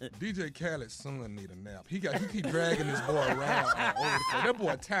 DJ Khaled's son need a nap. He keep dragging this boy around all over the place. That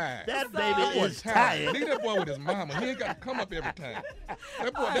boy tired. That That baby boy is tired. Leave that boy with his mama. He ain't got to come up every time.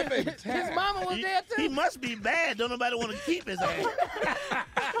 That baby tired. His mama was there He too. must be bad. Don't nobody want to keep his ass.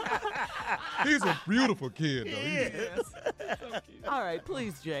 He's a beautiful kid, though. He- All right,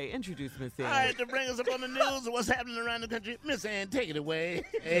 please, Jay, introduce Miss Ann. All right, to bring us up on the news and what's happening around the country, Miss Ann, take it away.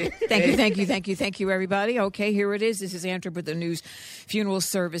 Thank you, everybody. Okay, here it is. This is Andrew with the news. Funeral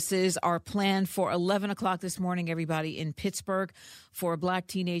services are planned for 11 o'clock this morning, everybody, in Pittsburgh for a black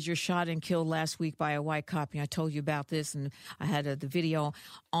teenager shot and killed last week by a white cop. I told you about this, and I had the video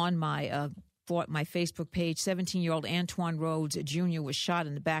on my Facebook page. 17-year-old Antoine Rhodes Jr. was shot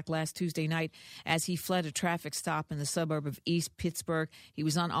in the back last Tuesday night as he fled a traffic stop in the suburb of East Pittsburgh. He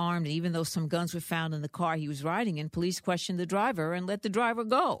was unarmed, and even though some guns were found in the car he was riding in, police questioned the driver and let the driver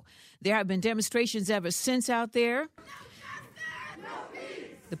go. There have been demonstrations ever since out there.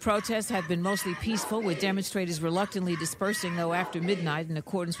 The protests have been mostly peaceful, with demonstrators reluctantly dispersing, though, after midnight in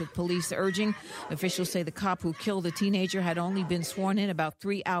accordance with police urging. Officials say the cop who killed the teenager had only been sworn in about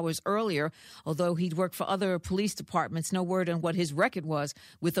 3 hours earlier, although he'd worked for other police departments. No word on what his record was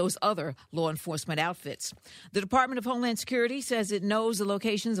with those other law enforcement outfits. The Department of Homeland Security says it knows the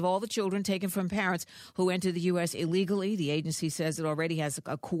locations of all the children taken from parents who entered the U.S. illegally. The agency says it already has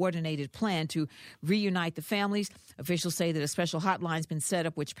a coordinated plan to reunite the families. Officials say that a special hotline's been set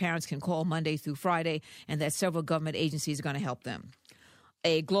up which parents can call Monday through Friday, and that several government agencies are going to help them.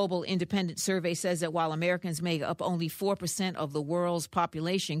 A global independent survey says that while Americans make up only 4% of the world's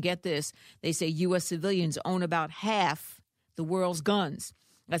population, get this, they say U.S. civilians own about half the world's guns.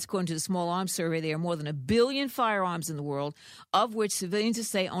 That's according to the Small Arms Survey. There are more than 1 billion firearms in the world, of which civilians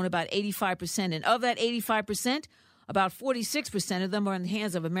say own about 85%. And of that 85%, about 46% of them are in the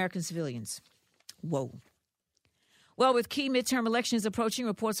hands of American civilians. Whoa. Well, with key midterm elections approaching,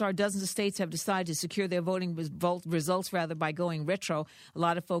 reports are dozens of states have decided to secure their voting results by going retro. A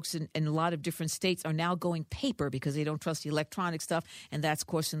lot of folks in a lot of different states are now going paper because they don't trust the electronic stuff. And that's, of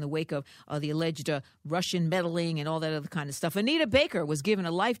course, in the wake of the alleged Russian meddling and all that other kind of stuff. Anita Baker was given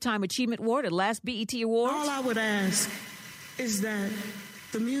a Lifetime Achievement Award at last BET Awards. All I would ask is that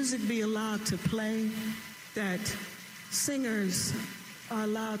the music be allowed to play, that singers are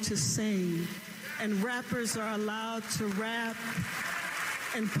allowed to sing, and rappers are allowed to rap,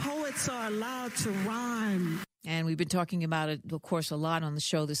 and poets are allowed to rhyme. And we've been talking about it, of course, a lot on the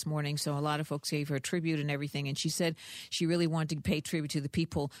show this morning. So a lot of folks gave her a tribute and everything. And she said she really wanted to pay tribute to the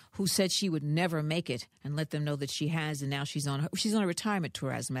people who said she would never make it and let them know that she has. And now she's on a retirement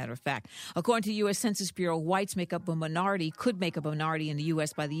tour, as a matter of fact. According to the U.S. Census Bureau, whites could make up a minority in the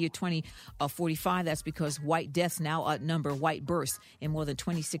U.S. by the year 2045. That's because white deaths now outnumber white births in more than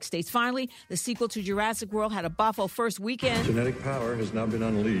 26 states. Finally, the sequel to Jurassic World had a boffo first weekend. Genetic power has now been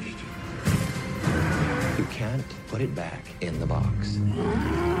unleashed. You can't put it back in the box.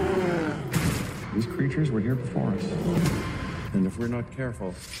 These creatures were here before us. And if we're not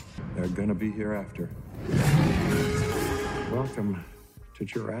careful, they're gonna be here after. Welcome to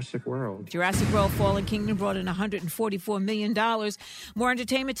Jurassic World. Jurassic World Fallen Kingdom brought in $144 million. More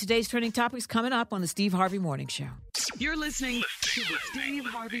entertainment. Today's trending topics coming up on the Steve Harvey Morning Show. You're listening to the Steve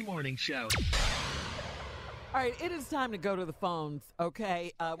Harvey Morning Show. All right, it is time to go to the phones,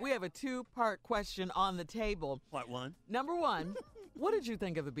 okay? We have a two-part question on the table. Part one. Number one, what did you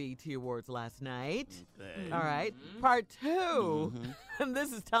think of the BET Awards last night? Okay. All right. Part two, and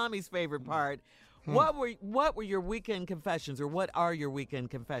this is Tommy's favorite part. What were your weekend confessions, or what are your weekend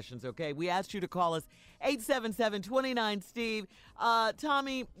confessions, okay? We asked you to call us 877-29-STEVE.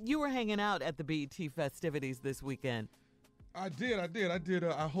 Tommy, you were hanging out at the BET festivities this weekend. I did. I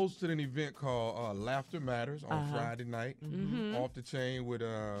hosted an event called Laughter Matters on Friday night. Off the chain with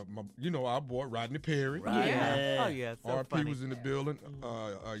our boy Rodney Perry. Right. Yeah. Oh yeah. So RP funny. was in the building.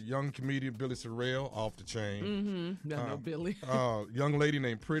 A young comedian, Billy Sorrell, off the chain. No, Billy. Young lady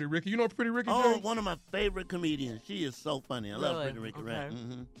named Pretty Ricky. You know Pretty Ricky? Oh, Jay? one of my favorite comedians. She is so funny. I love Pretty Ricky. Okay. Right?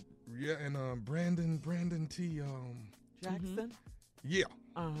 Yeah, and Brandon T. Jackson. Yeah.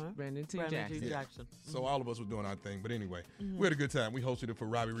 Brandon T. Jackson. So all of us were doing our thing. But anyway, we had a good time. We hosted it for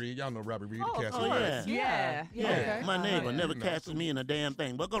Robbie Reed. Y'all know Robbie Reed, the cast. Oh, yeah. Yeah. My neighbor never casted me in a damn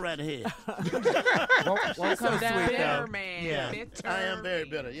thing. But go right ahead. Won't come down sweet, there, though. man. Yeah. Bitter. I am very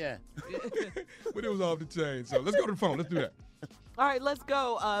bitter, yeah. But it was off the chain. So let's go to the phone. Let's do that. All right, let's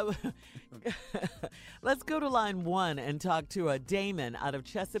go. Let's go to line one and talk to Damon out of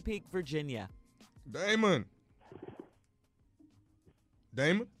Chesapeake, Virginia. Damon.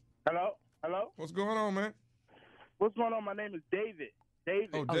 Hello? What's going on, man? What's going on? My name is David.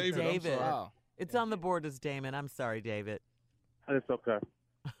 Oh, David. I'm sorry. Wow. It's on the board as Damon. I'm sorry, David. It's okay.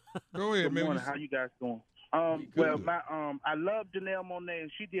 Go ahead, Good man. morning. How you guys doing? Good. I love Janelle Monáe,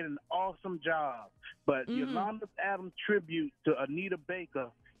 and she did an awesome job. But Yolanda Adams tribute to Anita Baker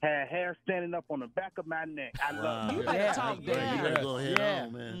had hair standing up on the back of my neck. I love it. You better talk You there. better go ahead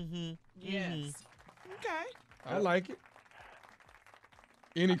on, man. Yes. Okay. I like it.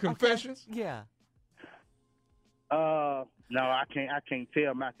 Any confessions? Yeah. No, I can't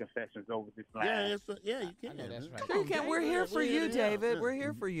tell my confessions over this line. Yeah, you can. That's right. Sure you can. We're here for you, David. We're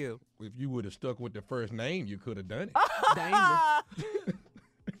here for you. If you would have stuck with the first name, you could have done it. All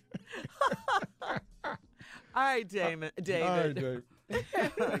right, David. All right, Dave.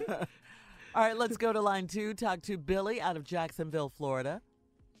 All right, let's go to line two. Talk to Billy out of Jacksonville, Florida.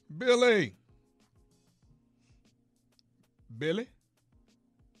 Billy.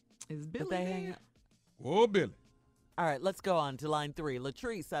 Is But Billy they there? hang- Whoa, Billy. All right, let's go on to line three.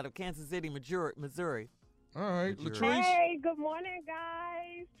 Latrice out of Kansas City, Missouri. All right, Latrice. Latrice. Hey, good morning,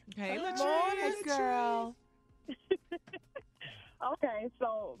 guys. Hey, Good Latrice. morning, girl. Okay,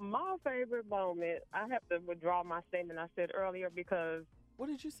 so my favorite moment, I have to withdraw my statement I said earlier because. What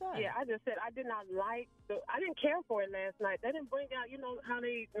did you say? Yeah, I just said I did not like I didn't care for it last night. They didn't bring out, how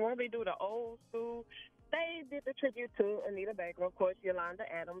they normally do the old school. They did the tribute to Anita Baker. Of course, Yolanda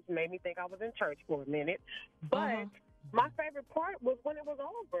Adams made me think I was in church for a minute. But my favorite part was when it was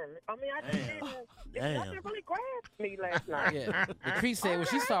over. I mean, I just didn't really grasp me last night. Yeah. Latrice said when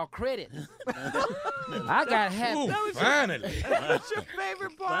she saw credits, I got happy. Ooh, finally. What's your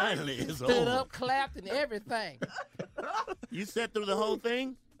favorite part? Finally, it's Stood over. up, clapped, and everything. You sat through the whole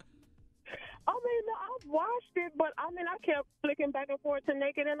thing? I mean, no, I watched it, but I kept flicking back and forth to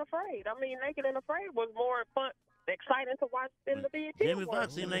Naked and Afraid. I mean, Naked and Afraid was more fun. exciting to watch in the BET Jamie Awards.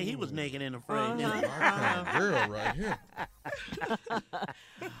 Foxx seemed like he was naked in the frame. Girl right here.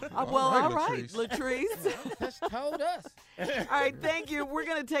 All right, Latrice. Just told us. All right, thank you. We're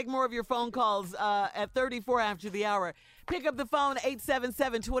going to take more of your phone calls at 34 after the hour. Pick up the phone,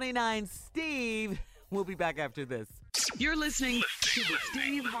 877-29-STEVE. We'll be back after this. You're listening to the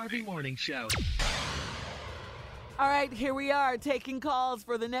Steve Harvey Morning Show. All right, here we are taking calls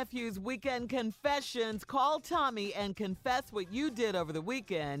for the nephew's weekend confessions. Call Tommy and confess what you did over the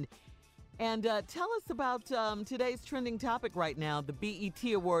weekend. And tell us about today's trending topic right now, the BET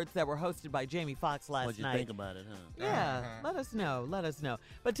Awards that were hosted by Jamie Foxx last night. What'd you think about it, huh? Yeah, let us know. Let us know.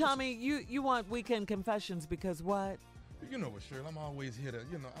 But Tommy, you want weekend confessions because what? You know what, Shirley? I'm always here to,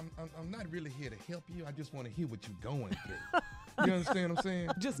 I'm not really here to help you. I just want to hear what you're going through. You understand what I'm saying?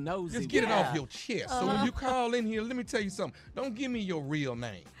 Just nosy. Just get it off your chest. So when you call in here, let me tell you something. Don't give me your real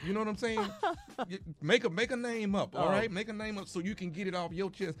name. You know what I'm saying? Make a name up, all right? Make a name up so you can get it off your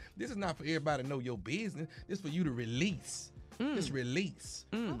chest. This is not for everybody to know your business. This is for you to release. Just release.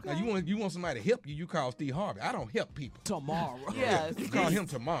 Okay. Now you want somebody to help you, you call Steve Harvey. I don't help people. Tomorrow. Yes. You call him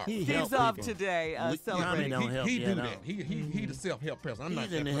tomorrow. He's off today celebrating. He do that. He the self-help person. I'm not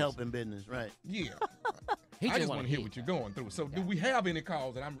He's in the helping business, right? Yeah. I just want to hear what you're going through. So do we have any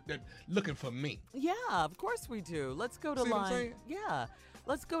calls that looking for me? Yeah, of course we do. Let's go to See what I'm line. saying? Yeah.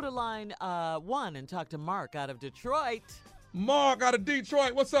 Let's go to line 1 and talk to Mark out of Detroit. Mark out of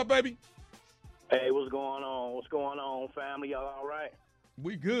Detroit. What's up, baby? Hey, what's going on? What's going on, family? Y'all all right?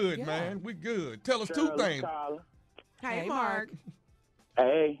 We good, man. We good. Tell us Shirley, two things. Tyler. Hey, Mark.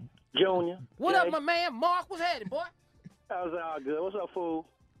 Hey, Junior. What Jay. up, my man? Mark, what's happening, boy? How's it all good? What's up, fool?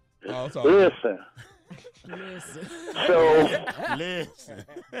 Oh, it's all Listen. Listen. So, Listen.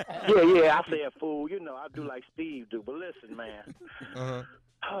 yeah, I said fool. You know, I do like Steve do. But listen, man. Uh-huh.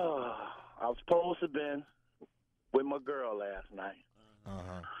 I was supposed to have been with my girl last night.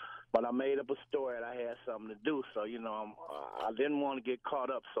 Uh-huh. But I made up a story and I had something to do. So, I didn't want to get caught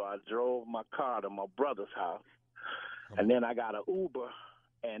up. So I drove my car to my brother's house. And then I got an Uber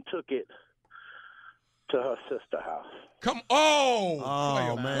and took it to her sister's house.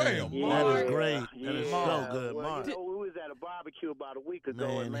 Oh, man. Yeah, That is great. That is yeah. so good, Well, Mark. we was at a barbecue about a week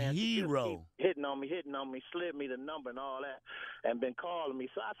ago. Man, she just hero. keep hitting on me, slid me the number and all that, and been calling me.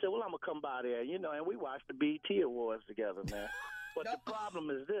 So I said, well, I'm going to come by there, and we watched the BET Awards together, man. But the problem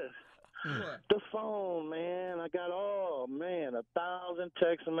is this. The phone, man. I got 1,000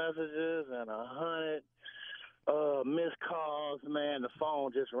 text messages and 100 missed calls, man. The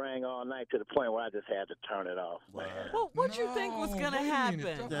phone just rang all night to the point where I just had to turn it off, man. Well, what you think was going to happen,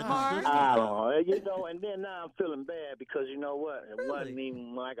 Mark? I don't know. And then now I'm feeling bad because you know what? It wasn't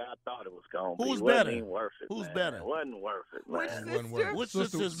even like I thought it was going to be. Who's It wasn't better? even worth it, Who's man. better? It wasn't worth it, man. Which sister? Which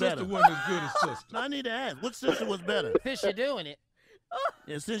Sister sister's better? wasn't as good as sister. I need to ask. Which sister was better? Since you're doing it.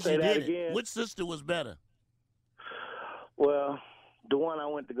 Yeah, since Say you that did again. it. Which sister was better? Well, the one I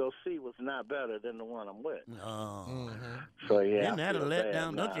went to go see was not better than the one I'm with. Oh. So, yeah. Isn't that a I feel bad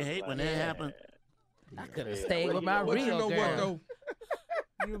letdown? Don't you now, hate when man. that happens? I could have Yeah. stayed Well, with my But real you know girl. what, though?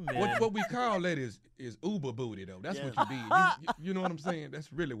 You man. What we call that is Uber booty, though. That's what you did. You know what I'm saying?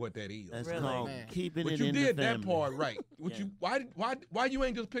 That's really what that is. That's Really? called Man. keeping But it you in did the that family. part right. Why you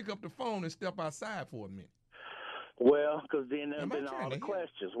ain't just pick up the phone and step outside for a minute? Well, because then there's Am I been trying all to the hear?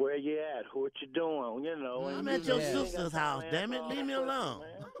 questions. Where you at? What you doing? And I'm you at your know, you ain't sister's got house, time damn for it. all Leave that me question, alone.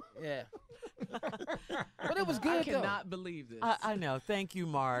 man. Yeah. But it was I good, though. cannot believe this. I know. Thank you,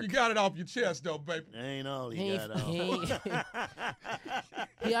 Mark. You got it off your chest, though, baby. Ain't all He, you got on.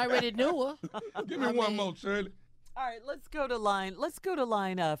 he already knew her. Give me one more, Shirley. All right, let's go to line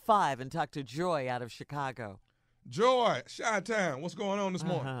 5 and talk to Joy out of Chicago. Joy, Chi-Town, what's going on this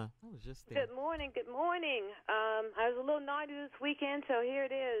morning? I was just there. Good morning. Good morning. I was a little naughty this weekend, so here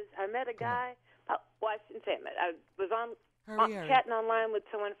it is. I met a guy. Well, I shouldn't say I met. I was Hurry. chatting online with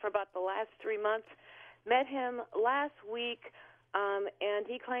someone for about the last 3 months. Met him last week, and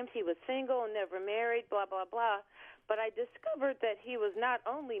he claims he was single and never married, blah, blah, blah. But I discovered that he was not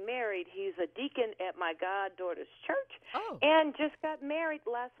only married, he's a deacon at my goddaughter's church, and just got married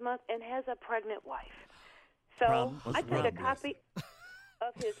last month and has a pregnant wife. So I took a copy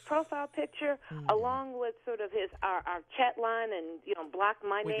of his profile picture along with sort of our chat line and, blocked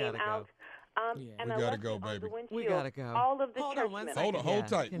my name out. And We I gotta left go, it on baby. the windshield. We gotta go. All of the Hold church on one members. second. Hold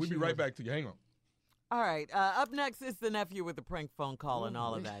tight. Can We'll be she right move? back to you. Hang on. All right. Up next is the nephew with the prank phone call and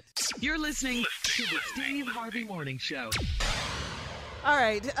all of that. You're listening to the Steve Harvey Morning Show. All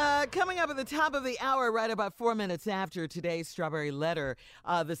right. Coming up at the top of the hour, right about 4 minutes after today's Strawberry Letter,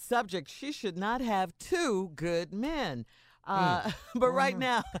 the subject, she should not have two good men. But right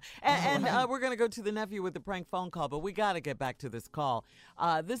now, and we're going to go to the nephew with the prank phone call, but we got to get back to this call.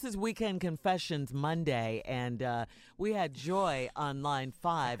 This is Weekend Confessions Monday, and we had Joy on line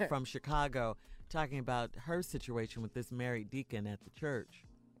 5 from Chicago talking about her situation with this married deacon at the church.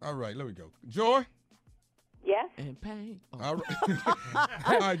 All right, let me go. Joy? Yes. And pain. Oh. All right.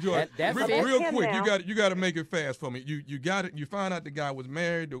 All right, Joy. Real quick, you got to make it fast for me. You got it. You find out the guy was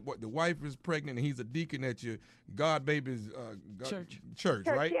married. The wife is pregnant, and he's a deacon at your God baby's church,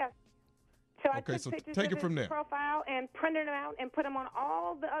 right? Yes. So I Okay, took so pictures take of it from his there. profile and printed them out and put them on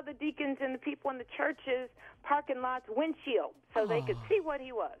all the other deacons and the people in the churches' parking lots windshield so they could see what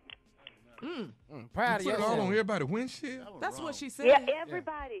he was. Proud of You put it yourself. all on everybody's windshield? That's what she said. Yeah,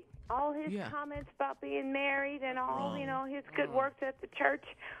 everybody. All his Yeah. comments about being married and all, his good works at the church,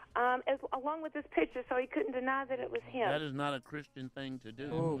 along with his picture, so he couldn't deny that it was him. That is not a Christian thing to do.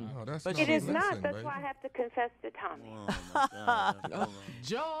 Oh, that's But not it is a not. blessing, That's baby. why I have to confess to Tommy. Oh, my God. That's all right.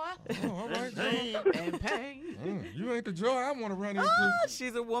 Joy. Oh, all right, Pain. And pain. You ain't the Joy I want to run into.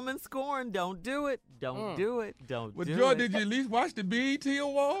 She's a woman scorned. Don't do it. Don't do it. Don't But do Joy, it. did you at least watch the BET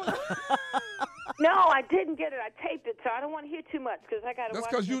Awards? No, I didn't get it. I taped it, so I don't want to hear too much because I got to That's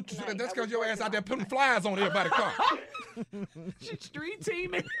watch because it tonight. That's because your ass out there putting flyers on everybody's car. She's street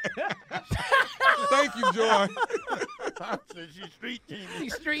teaming. Thank you, Joy. She's street teaming.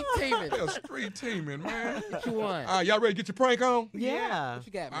 He's street teaming. Yeah, street teaming, man. What you want? All right, y'all ready to get your prank on? Yeah. What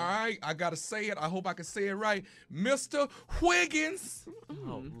you got, All man? right, I got to say it. I hope I can say it right. Mr. Wiggins.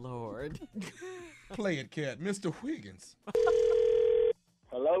 Oh, Lord. Play it, cat. Mr. Wiggins.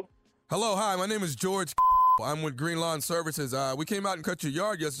 Hello? Hello, hi. My name is George. I'm with Green Lawn Services. We came out and cut your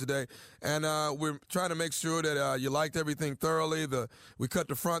yard yesterday, and we're trying to make sure that you liked everything thoroughly. We cut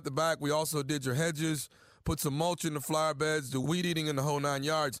the front, the back. We also did your hedges, put some mulch in the flower beds, the weed eating in the whole 9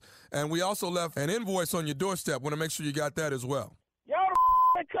 yards, and we also left an invoice on your doorstep. Want to make sure you got that as well. Y'all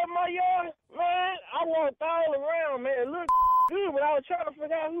that cut my yard? Man, I walked all around, man. It looked good, but I was trying to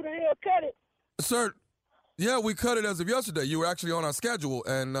figure out who the hell cut it. Sir, yeah, we cut it as of yesterday. You were actually on our schedule,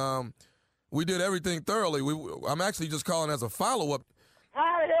 and we did everything thoroughly. I'm actually just calling as a follow-up.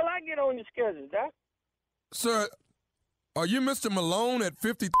 How the hell I get on your schedule, Doc? Sir, are you Mr. Malone at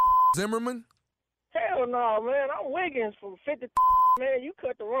 50 Zimmerman? Hell no, man. I'm Wiggins from 50. Man, you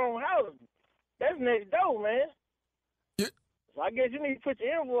cut the wrong house. That's next door, man. Yeah. So I guess you need to put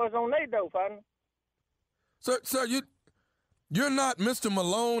your invoice on their door, partner. Sir, you're not Mr.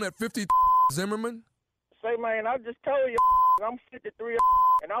 Malone at 50 Zimmerman? Say, man, I just told you I'm 53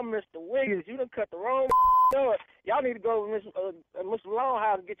 and I'm Mr. Wiggins. You done cut the wrong yard. Y'all need to go to Mr. Long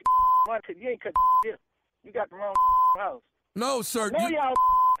house and get your money because you ain't cut here. You got the wrong house. No, sir. No, y'all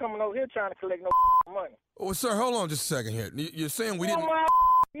coming over here trying to collect no money. Oh, sir, hold on just a second here. You're saying we didn't...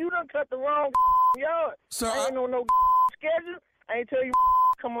 You done cut the wrong yard. Sir, I ain't on no schedule. I ain't tell you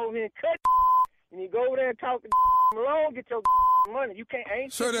come over here and cut and you go over there and talk to Malone, get your money. You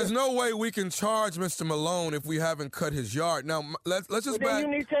can't. Sir, there's no way we can charge Mr. Malone if we haven't cut his yard. Now, let's just Then back... you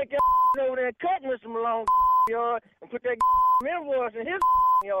need to take your over there and cut Mr. Malone yard and put that invoice in his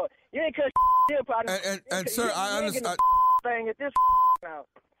yard. You ain't cut here, partner. And sir, I understand... Thing at this now.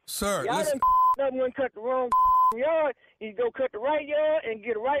 Sir, y'all listen... done when cut the wrong yard. You go cut the right yard and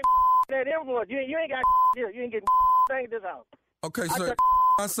get the right that invoice. You ain't got here. You ain't getting thing at this house. Okay, sir,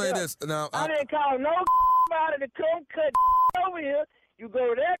 I say this. Now, I didn't call nobody to come cut over here. You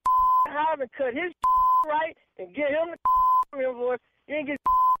go to that house and cut his right and get him the invoice. You ain't getting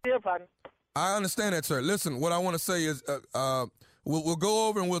here, partner. I understand that, sir. Listen, what I want to say is we'll go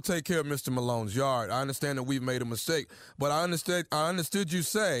over and we'll take care of Mr. Malone's yard. I understand that we've made a mistake, but I understood you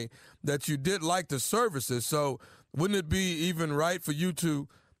say that you did like the services, so wouldn't it be even right for you to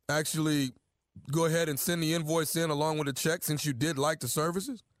actually go ahead and send the invoice in along with a check since you did like the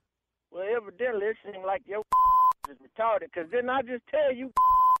services? Well, evidently it seems like your is retarded, because didn't I just tell you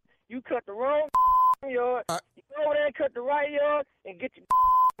you cut the wrong yard, you go over there and cut the right yard and get your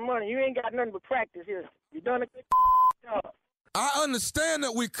money. You ain't got nothing but practice here. You done a good job. I understand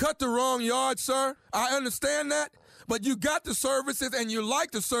that we cut the wrong yard, sir. I understand that. But you got the services and you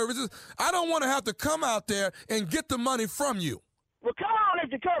like the services. I don't want to have to come out there and get the money from you. Well, come on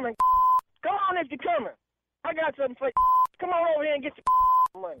if you're coming. Come on if you're coming. I got something for you. Come on over here and get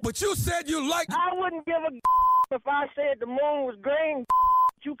your money. But you said you liked... I wouldn't give a if I said the moon was green.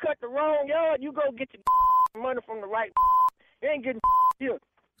 You cut the wrong yard, you go get your money from the right. You ain't getting here.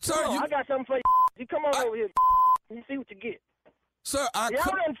 Sir, come on, I got something for you. You come on over here and you see what you get. Sir, y'all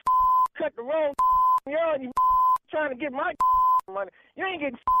done cut the wrong yard and you trying to get my money. You ain't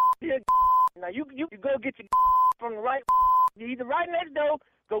getting here. Now you go get your from the right. You either right next door,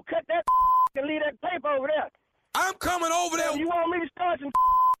 go cut that and leave that paper over there. I'm coming over there. You want me to start some?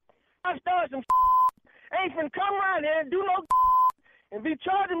 I start some. Ain't finna come around here and do no and be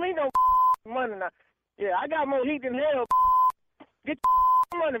charging me no money now. Yeah, I got more heat than hell. Get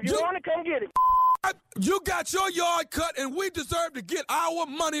money if you want to come get it. You got your yard cut, and we deserve to get our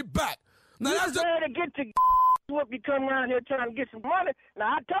money back. Now You that's deserve to get your whoop. You come around here trying to get some money.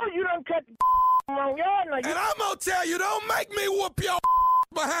 Now I told you done cut the wrong yard. Now and I'm gonna tell you, don't make me whoop your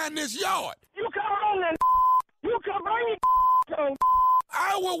behind this yard. You come on then. You come bring your on.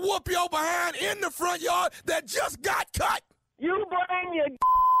 I will whoop your behind in the front yard that just got cut. You bring your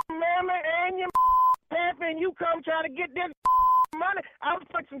mammy and your pappy, and you come try to get this money. I'll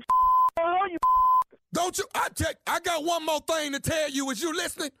put some on you. Don't you? I got one more thing to tell you. Is you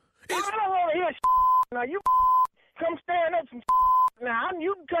listening? I don't want to hear now. You come stand up some now.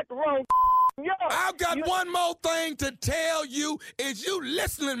 You cut the wrong yard. I've got one more thing to tell you. Is you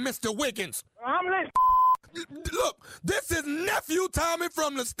listening, Mr. Wiggins? I'm listening. Look, this is Nephew Tommy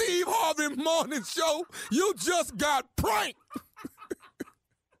from the Steve Harvey Morning Show. You just got pranked.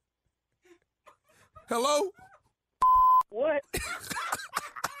 Hello? What?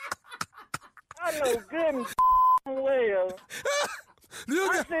 I know good and well.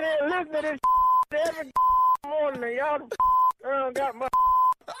 I sit there and listen to this every morning, and y'all got my.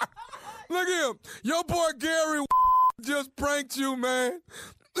 Look at him. Your boy Gary just pranked you, man.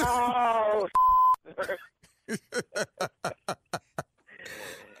 Oh,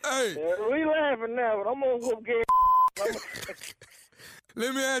 hey. We laughing now, but I'm going to whoop Gary.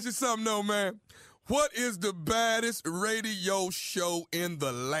 Let me ask you something, though, man. What is the baddest radio show in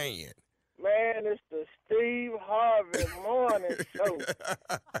the land? Man, it's the Steve Harvey Morning Show.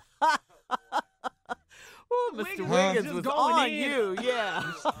 Ooh, Mr. Wiggins was on you, yeah.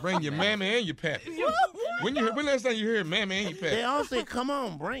 Bring your mammy and your pappy. When last time you heard mammy and your pappy? They all say, "Come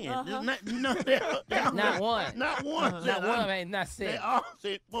on, bring it." Not one. Not one. Not one. Ain't not said. They all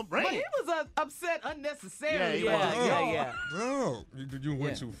say, "Well, bring But it." he was upset unnecessarily. Yeah. Oh, you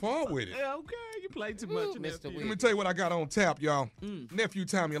went too far with it. Yeah, okay, you played too much, Mr. Let me tell you what I got on tap, y'all. Nephew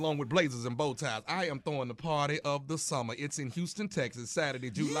Tommy along with blazers and bow ties. I am throwing the party of the summer. It's in Houston, Texas,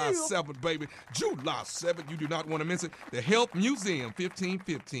 Saturday, July 7th, baby. July 7th. You do not want to miss it. The Health Museum,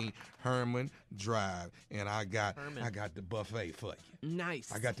 1515 Herman Drive. And I got the buffet for you.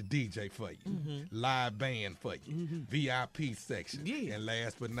 Nice. I got the DJ for you. Live band for you. VIP section. Yeah. And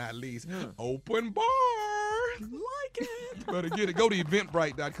last but not least, open bar. Like it. Better get it. Go to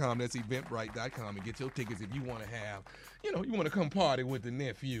eventbrite.com. That's eventbrite.com and get your tickets if you want to have, you want to come party with the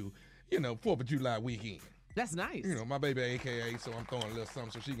nephew, 4th of July weekend. That's nice. My baby AKA, so I'm throwing a little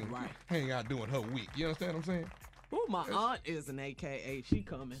something so she can hang out doing her week. You understand what I'm saying? Oh, my aunt is an AKA. She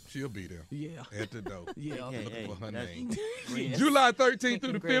coming. She'll be there. Yeah. At the door. Yeah. Looking for her name. Yes. July 13th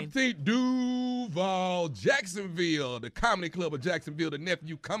through the 15th, Duval, Jacksonville, the Comedy Club of Jacksonville, the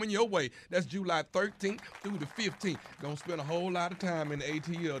nephew coming your way. That's July 13th through the 15th. Gonna spend a whole lot of time in the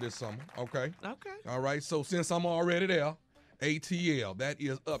ATL this summer, okay? Okay. All right, so since I'm already there, ATL, that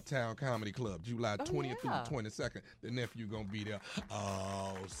is Uptown Comedy Club, July 20th through the 22nd. The nephew gonna be there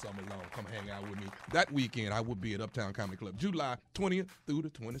all summer long. Come hang out with me. That weekend, I will be at Uptown Comedy Club, July 20th through the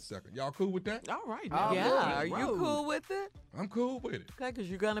 22nd. Y'all cool with that? All right. Yeah, are you cool with it? I'm cool with it. Okay, because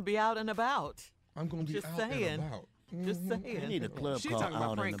you're going to be out and about. I'm gonna be Just out saying. and about. Just saying. You need a club She called talking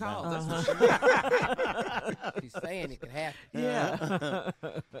about Out prank and About. calls. That's what She's saying it could happen. Yeah.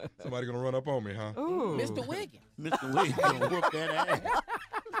 Somebody gonna run up on me, huh? Ooh. Mr. Wiggins. Mr. Wiggins gonna whoop that ass.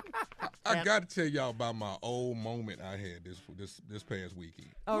 I got to tell y'all about my old moment I had this past weekend.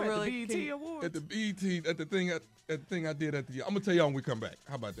 Oh, At really? the BET Awards. At the BET, at the thing I did at the. I'm gonna tell y'all when we come back.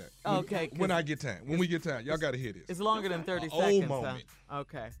 How about that? Okay, When I get time. When we get time, y'all got to hear this. It's longer than 30 Old seconds. moment. Huh?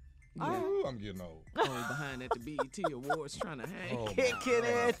 Okay. Ooh, I'm getting old. Only behind at the BET Awards trying to hang. Oh, my Kicking God.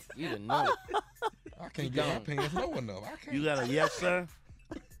 it. You didn't know. I can't get my pants low enough. I can't. You got a yes, sir?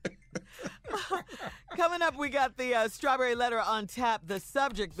 Coming up, we got the Strawberry Letter on tap. The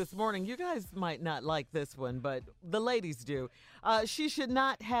subject this morning, you guys might not like this one, but the ladies do. She should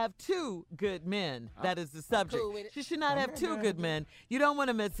not have two good men. That is the subject. cool with it. She should not have two good men. You don't want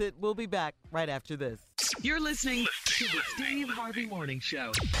to miss it. We'll be back right after this. You're listening to the Steve Harvey Morning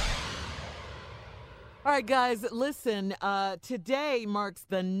Show. All right, guys, listen. Today marks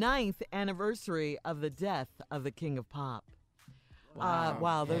the 9th anniversary of the death of the King of Pop.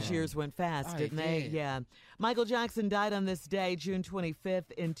 Wow, those years went fast, didn't they? did. Yeah. Michael Jackson died on this day, June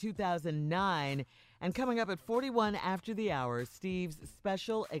 25th, in 2009, And coming up at 41 after the hour, Steve's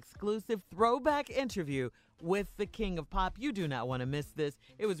special exclusive throwback interview with the King of Pop. You do not want to miss this.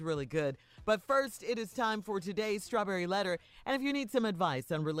 It was really good. But first, it is time for today's Strawberry Letter. And if you need some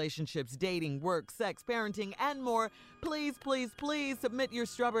advice on relationships, dating, work, sex, parenting, and more, please, please, please submit your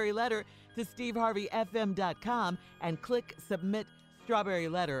Strawberry Letter to steveharveyfm.com and click Submit Strawberry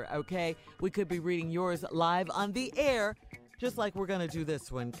Letter, okay? We could be reading yours live on the air, just like we're going to do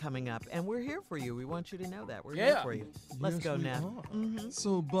this one coming up. And we're here for you. We want you to know that. We're here for you. Let's go now.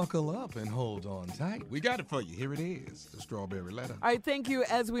 So buckle up and hold on tight. We got it for you. Here it is, the Strawberry Letter. All right, thank you.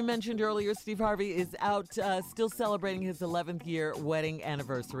 As we mentioned earlier, Steve Harvey is out still celebrating his 11th year wedding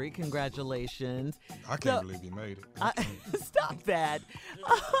anniversary. Congratulations. I can't believe he made it. Stop that.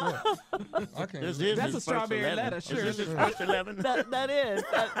 I can't. That's a Strawberry Letter, sure. Is this his first 11? That is.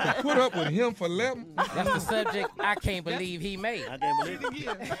 Put up with him for 11? That's the subject I can't believe he made. I can't believe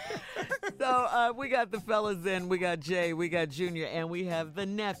it. So we got the fellas in. We got Jay, we got Junior, and we have the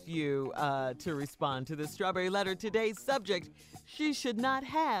nephew to respond to the Strawberry Letter. Today's subject, she should not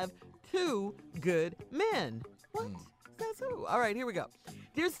have two good men. What? Says who? All right, here we go.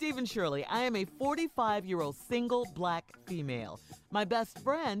 Dear Steve and Shirley, I am a 45-year-old single black female. My best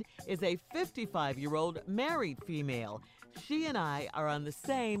friend is a 55-year-old married female. She and I are on the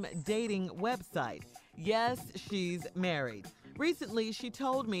same dating website. Yes, she's married. Recently, she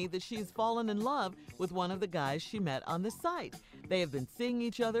told me that she has fallen in love with one of the guys she met on the site. They have been seeing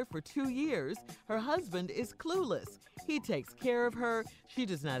each other for 2 years. Her husband is clueless. He takes care of her, she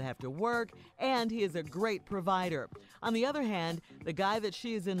does not have to work, and he is a great provider. On the other hand, the guy that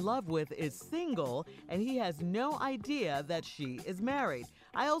she is in love with is single, and he has no idea that she is married.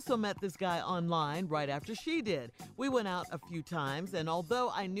 I also met this guy online right after she did. We went out a few times, and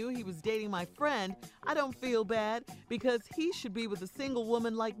although I knew he was dating my friend, I don't feel bad because he should be with a single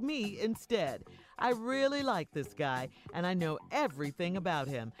woman like me instead. I really like this guy, and I know everything about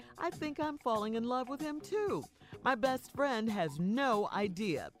him. I think I'm falling in love with him too. My best friend has no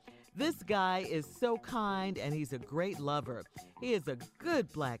idea. This guy is so kind, and he's a great lover. He is a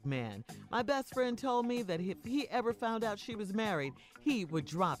good black man. My best friend told me that if he ever found out she was married, he would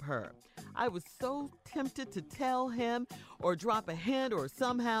drop her. I was so tempted to tell him or drop a hint or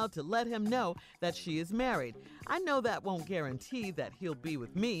somehow to let him know that she is married. I know that won't guarantee that he'll be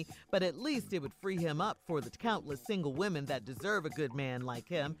with me, but at least it would free him up for the countless single women that deserve a good man like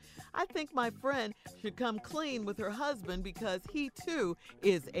him. I think my friend should come clean with her husband because he too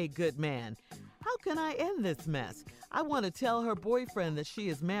is a good man. How can I end this mess? I want to tell her boyfriend that she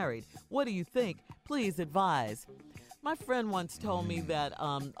is married. What do you think? Please advise. My friend once told me that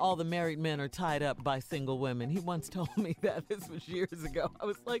all the married men are tied up by single women. He once told me that. This was years ago. I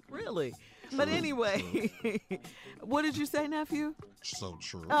was like, really? But anyway, what did you say, nephew? So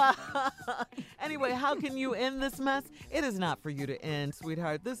true. Anyway, how can you end this mess? It is not for you to end,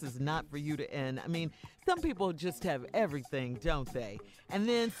 sweetheart. This is not for you to end. I mean, some people just have everything, don't they? And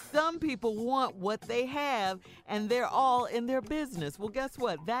then some people want what they have, and they're all in their business. Well, guess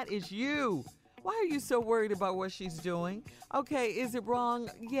what? That is you. Why are you so worried about what she's doing? Okay, is it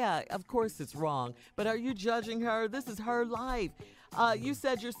wrong? Yeah, of course it's wrong. But are you judging her? This is her life. You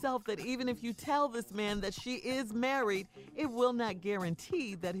said yourself that even if you tell this man that she is married, it will not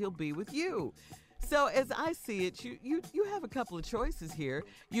guarantee that he'll be with you. So as I see it, you have a couple of choices here.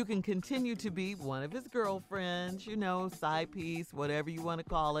 You can continue to be one of his girlfriends, side piece, whatever you want to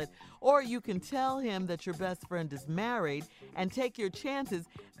call it. Or you can tell him that your best friend is married and take your chances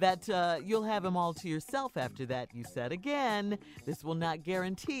that you'll have him all to yourself after that. You said again, this will not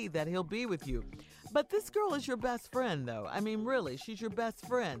guarantee that he'll be with you. But this girl is your best friend, though. I mean, really, she's your best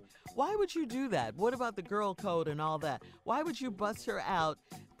friend. Why would you do that? What about the girl code and all that? Why would you bust her out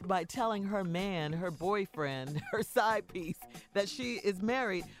by telling her man, her boyfriend, her side piece that she is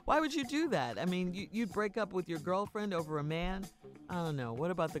married? Why would you do that? I mean, you'd break up with your girlfriend over a man? I don't know.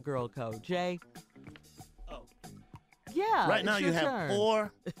 What about the girl code? Jay? Oh. Yeah. Right now you have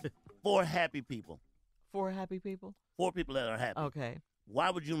turn. four happy people. 4 happy people? 4 people that are happy. Okay. Why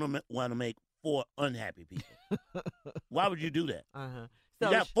would you want to make 4 unhappy people? Why would you do that? Uh-huh. So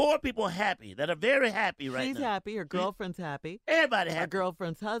you got 4 people happy that are very happy right now. She's happy. Her girlfriend's happy. Everybody happy. Her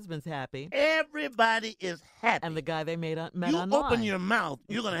girlfriend's husband's happy. Everybody is happy. And the guy they met you online. You open your mouth,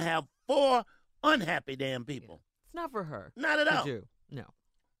 you're going to have 4 unhappy damn people. Yeah. It's not for her. Not at all. No.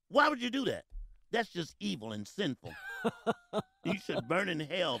 Why would you do that? That's just evil and sinful. You should burn in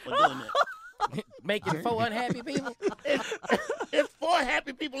hell for doing that. Making 4 unhappy people? It's 4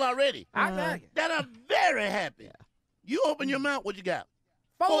 happy people already. I got you. That are very happy. Yeah. You open your mouth, what you got?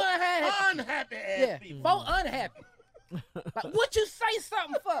 4 unhappy. Unhappy ass people. 4 unhappy. Like, what you say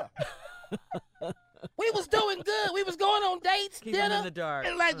something for? We was doing good. We was going on dates, Keep him dinner. in the dark.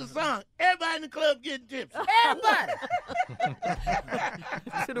 It's like the song. Everybody in the club getting tips. Everybody.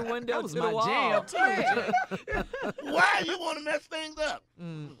 To the window, That was to the my wall. jam, too. Why you want to mess things up?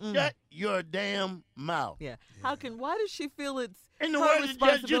 Shut your damn mouth. Yeah. Why does she feel it's In the her words of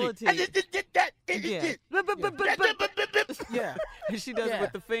Judge Judy. responsibility? Yeah. And she does it Yeah.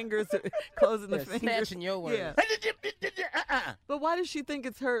 with the fingers, closing the Yeah, fingers. snatching your words. Yeah. But why does she think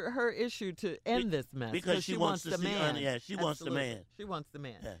it's her issue to end this mess? Because she wants to the see man. she wants the Absolutely. man. She wants the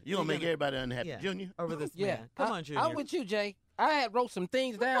man. Yeah. You gonna make everybody unhappy, Yeah. Junior? Over this Yeah. man. Come on, Junior. I'm with you, Jay. I had wrote some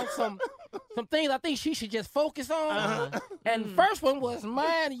things down, some things I think she should just focus on. And first one was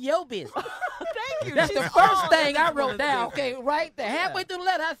mind your business. Thank you. That's She's the first all thing I everyone's wrote down. business. Okay, right there. Halfway through the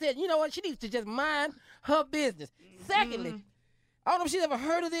letter, I said, you know what? She needs to just mind her business. Secondly, I don't know if she's ever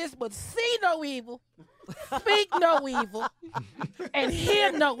heard of this, but see no evil, speak no evil, and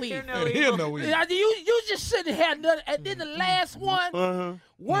hear no evil. Hear no evil. Now, you just shouldn't have done it. And then the last one,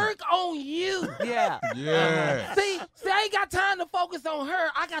 work on you. Yeah. Yeah. See, I ain't got time to focus on her.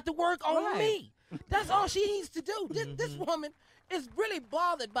 I got to work on Right. me. That's all she needs to do. This woman is really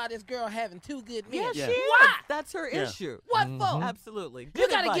bothered by this girl having two good men. Yeah, she is. Why? That's her Yeah. issue. What for? Absolutely. You Good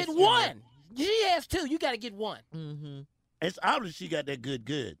got to advice, get Junior. one. She has two. You got to get one. Mm-hmm. It's obvious she got that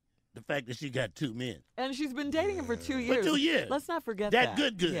good. The fact that she got two men. And she's been dating him for 2 years. 2 years. Let's not forget That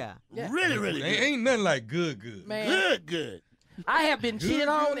that. good. Yeah. Really, really good. Ain't nothing like good. Man, Good. I have been cheated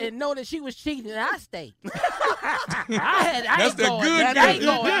on and know that she was cheating, and I stayed. I That's ain't the going. good I ain't good.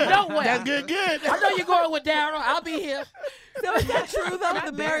 going nowhere. That's good. I know you're going with Daryl. I'll be here. So is that true, though?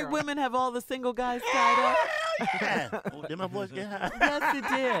 The married women have all the single guys tied up? Yeah. Oh, did my voice get high? Yes,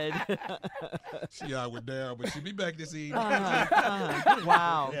 it did. She out with Daryl, but she be back this evening.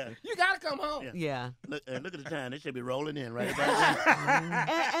 Wow. Yeah. You got to come home. Yeah. Look at the time. They should be rolling in right about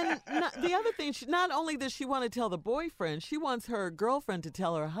now. The other thing, not only does she want to tell the boyfriend, she wants her girlfriend to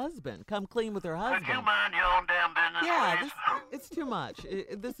tell her husband. Come clean with her husband. Could you mind your own damn business, Yeah, please? it's too much.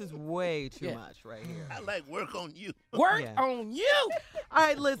 This is way too much right here. I like work on you. Work Yeah. on you. All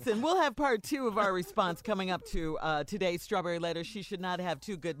right, listen, we'll have part 2 of our response coming up to today's Strawberry Letter. She should not have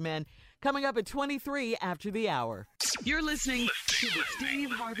two good men. Coming up at 23 after the hour. You're listening to the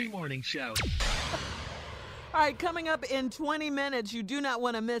Steve Harvey Morning Show. All right, coming up in 20 minutes, you do not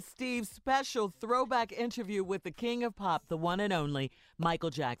want to miss Steve's special throwback interview with the king of pop, the one and only Michael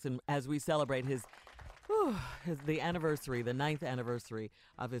Jackson, as we celebrate the anniversary, the 9th anniversary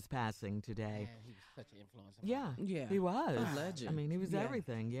of his passing today. Man, he was such an influence. Yeah, he was. A legend. I mean, he was Yeah.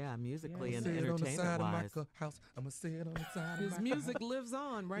 everything, musically and Sit on the side of my entertainment-wise. house. I'ma sit on the side of His my music house. lives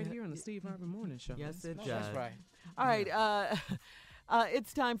on right here on the Steve Harvey Morning Show. Yes, it does. That's right. All right,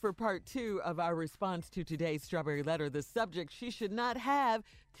 it's time for part 2 of our response to today's Strawberry Letter. The subject, she should not have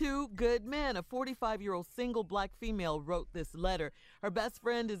two good men. A 45-year-old single black female wrote this letter. Her best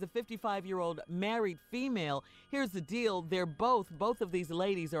friend is a 55-year-old married female. Here's the deal. They're both of these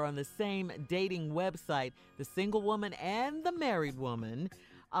ladies are on the same dating website, the single woman and the married woman.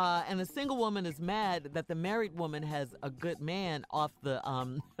 And the single woman is mad that the married woman has a good man off the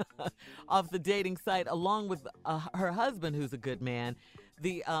off the dating site, along with her husband, who's a good man.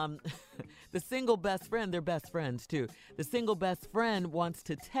 The the single best friend, they're best friends too. The single best friend wants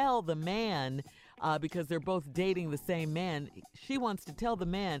to tell the man because they're both dating the same man. She wants to tell the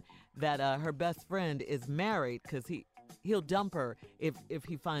man that her best friend is married because he'll dump her if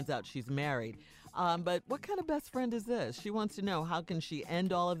he finds out she's married. But what kind of best friend is this? She wants to know, how can she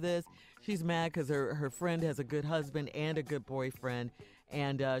end all of this? She's mad because her friend has a good husband and a good boyfriend,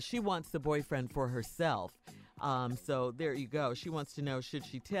 and she wants the boyfriend for herself. So there you go. She wants to know, should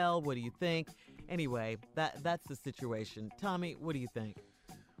she tell? What do you think? Anyway, that's the situation. Tommy, what do you think?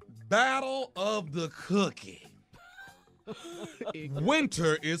 Battle of the Cookie.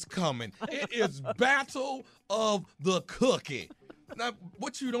 Winter is coming. It is Battle of the Cookie. Now,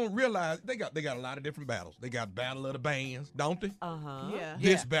 what you don't realize, they got a lot of different battles. They got Battle of the Bands, don't they? Yeah.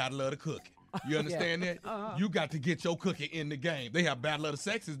 This Battle of the Cookie. You understand Yeah. that? You got to get your cookie in the game. They have Battle of the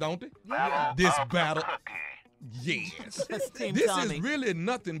Sexes, don't they? Yeah. This battle. Yes. That's Team This Tommy. is really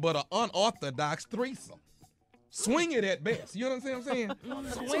nothing but an unorthodox threesome. Swing it at best. You know what I'm saying?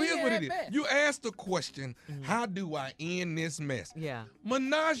 So here's what it is. You asked the question, how do I end this mess? Yeah.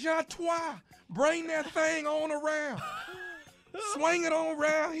 Menage a trois. Bring that thing on around. Swing it on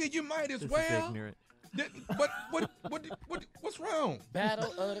around here. You might as This is well. ignorant. What's wrong?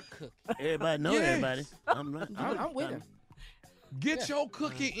 Battle of the Cookie. Everybody know Yes. everybody. I'm not. I'm with him. Get your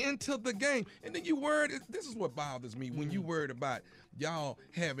cookie into the game. And then you worried, this is what bothers me, when you worried about y'all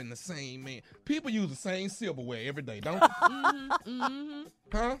having the same man. People use the same silverware every day, don't they?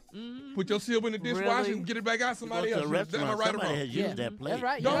 Huh? Put your silver in the dishwasher and get it back out. Somebody else. Am I right or wrong? Has used that plate. That's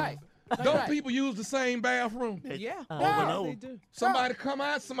right. You're right. Don't people use the same bathroom? Yeah. They do. Somebody come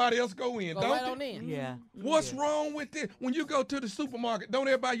out, somebody else go in. Go don't right they? on in. Yeah. What's wrong with this? When you go to the supermarket, don't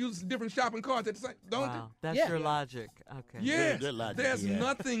everybody use different shopping carts at the same? Don't Wow, that's Yeah. your logic. Okay. they? Yes. good logic, There's yeah.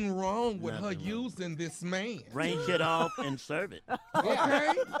 nothing wrong with her Nothing wrong. using this man. Range it off and serve it.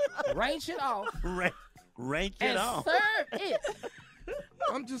 Okay. Range it off Range it and off. serve it.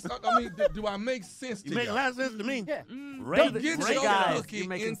 I'm just, I mean, do I make sense to You make a y'all? lot of sense to me. Yeah. Range Get Right, your guys, cookie you're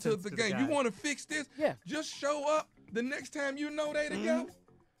making into sense the to the game. You guys. want to fix this? Yeah. Just show up the next time you know they together.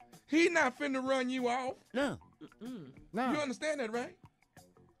 He not finna run you off. No. No. You understand that, right?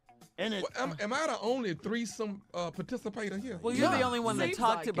 And it, Am I the only threesome participator here? Well, you're the No. only one that Seems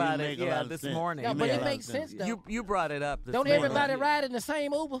talked like it. about You it, make a lot of this sense. morning. Yeah, You but make a it lot makes of sense. sense though. You brought it up this Don't morning. everybody ride in the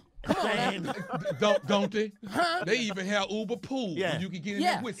same Uber? Come on now. Same. Don't they? Huh? They even have Uber pools Yeah. where you can get in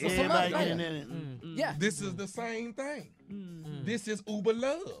Yeah. there with Some Everybody other getting thing. in it. Yeah. This is the same thing. This is Uber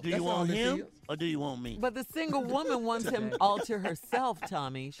love. Do That's you all want this him is. or do you want me? But the single woman wants him all to herself,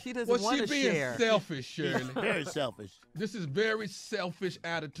 Tommy. She doesn't Well, want she to being share. selfish, Shirley. Very selfish. This is very selfish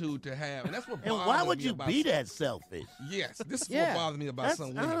attitude to have, and that's what. And why bothers would me you about be some- that selfish? Yes, this is Yeah. what bothers me about That's-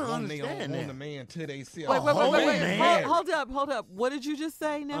 some I women don't wanting they understand own that. the man to they self. Wait, wait, wait, wait, wait. man. Hold up. What did you just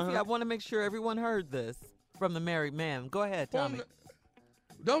say, nephew? Uh-huh. I want to make sure everyone heard this from the married man. Go ahead, Tommy.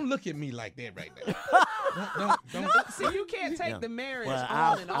 Don't look at me like that right now. don't. See, you can't take the marriage Well,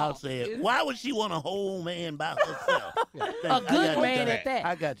 on and I'll off. say it. It's- Why would she want a whole man by herself? A good man at that.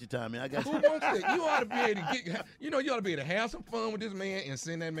 I got you, Tommy. I got Who you. wants that? You ought to be able to get. You ought to be able to have some fun with this man and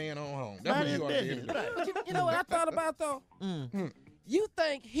send that man on home. That's Mind what his you ought to be able business. to do. But you know what I thought about though? Mm. You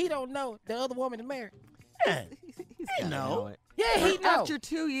think he don't know the other woman is married? Yeah. He's He gotta know. it. Yeah, he know. After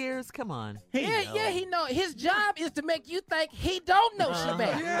 2 years, come on. He Yeah, know. yeah, he know. His job is to make you think he don't know she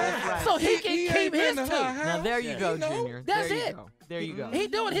married. Yeah. So he can He keep ain't his been too. to her house. Now there you Yeah. go, You know, Junior. that's there you it. go. There you go. He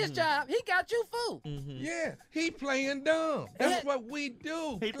doing his job. He got you fooled. Yeah, he playing dumb. That's what we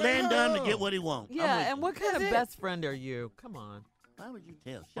do. He Play laying down to get what he wants. Yeah, and what kind of That's it. best friend are you? Come on. Why would you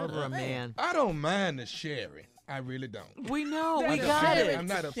tell? Shut Over a up. man. I don't mind the sharing. I really don't. We know. We That's got sharing. it. I'm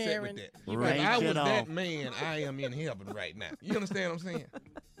not upset Sharon. with that. Right. If I Shit was off. that man, I am in heaven right now. You understand what I'm saying?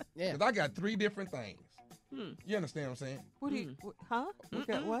 Yeah. Because I got 3 different things. You understand what I'm saying? What do you? Huh? You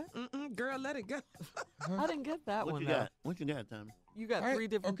got what? Girl, let it go. I didn't get that What one you though. got? What you got, Tommy? You got I- 3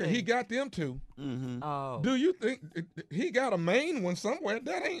 different okay, things. he got them 2. Mm-hmm. Oh. Do you think he got a main one somewhere?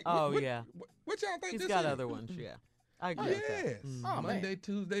 That ain't. Oh what, yeah. What y'all think He's this got is? other ones. Yeah. I Oh, agree with that. yes. Oh, man. Monday,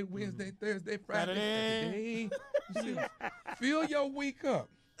 Tuesday, Wednesday, Thursday, Friday, Saturday. Saturday. You see, fill your week up.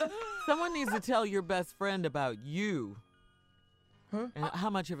 Someone needs to tell your best friend about you. Huh? And how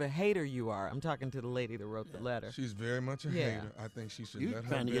much of a hater you are. I'm talking to the lady that wrote the letter. She's very much a Yeah. hater. I think she should You're let her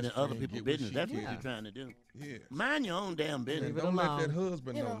trying to get in best other friend people's get what business. she That's what get. you're trying to do. Yeah. Mind your own damn And business. Leave it don't let that alone.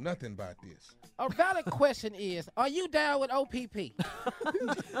 husband You know know. nothing about this. A valid question is, are you down with OPP?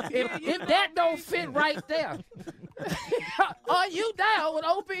 if that don't fit right there, are you down with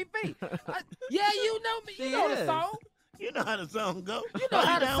OPP? Yeah, you know me. You She know is. the song. You know how the song go. You know Are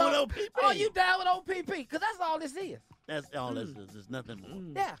how you the down song. with OPP? Are you down with OPP? Because that's all this is. That's all this is. There's nothing more.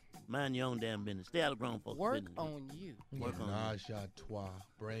 Yeah. Mind your own damn business. Stay out of grown folks' Work business. on you. Work on you. Menage a trois.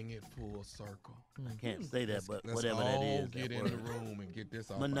 Bring it full circle. I can't say that, but Let's whatever all that is. get that in word. the room and get this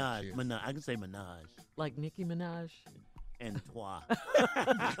off our Menage. chest. Menage. I can say menage Like Nicki Minaj. and trois.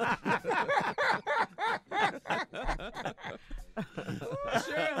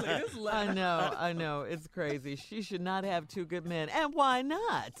 Shirley, this I know. It's crazy. She should not have 2 good men. And why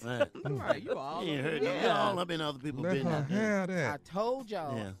not? Right. Right, you all You ain't heard over no. it. You're all up in other people's Let her business. have I that. told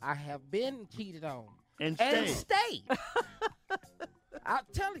y'all Yeah. I have been cheated on. And And stay. stay. I'm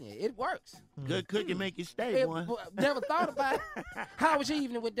telling you, it works. Good cookie make you stay, It- boy. never thought about it. How was your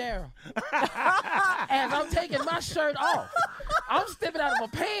evening with Daryl? As I'm taking my shirt off, I'm stepping out of my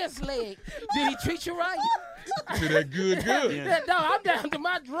pants leg. Did he treat you right? See that good. Yeah. No, I'm down to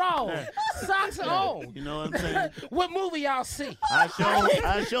my drawers. Socks on. You know what I'm saying? What movie y'all see? I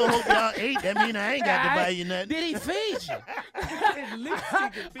sure hope y'all ate. That mean I ain't got to buy you nothing. Did he feed you?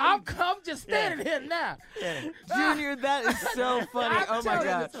 I'm just standing here now. Yeah. Junior, that is so funny. I'm Oh my telling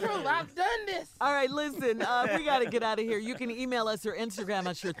God. the truth. I've done this. All right, listen, we got to get out of here. You can email us or Instagram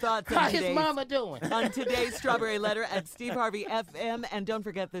us your thoughts How on his today's, mama doing? on today's Strawberry Letter at Steve Harvey FM. And don't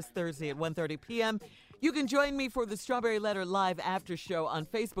forget this Thursday at 1:30 p.m., You can join me for the Strawberry Letter Live after show on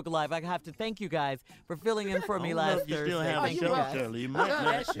Facebook Live. I have to thank you guys for filling in for me last You Thursday. still have a show, Shirley. You might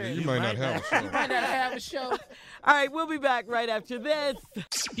not. You might not have a show. You might not have a show. All right, we'll be back right after this.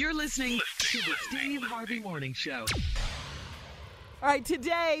 You're listening to the Steve Harvey Morning Show. All right,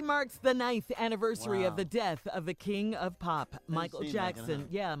 today marks the 9th anniversary of the death of the king of pop, Michael Jackson.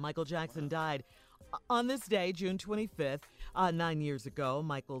 Yeah, Michael Jackson died on this day, June 25th. 9 years ago,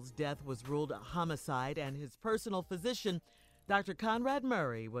 Michael's death was ruled a homicide, and his personal physician, Dr. Conrad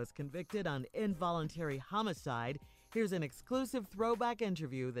Murray, was convicted on involuntary homicide. Here's an exclusive throwback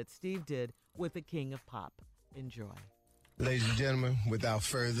interview that Steve did with the king of pop. Enjoy. Ladies and gentlemen, without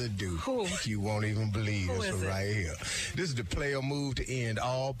further ado, you won't even believe this one right here. This is the player move to end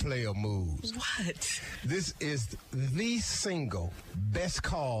all player moves. What? This is the single best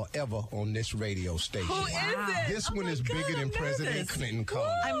call ever on this radio station. Who is it? This one is bigger than President Clinton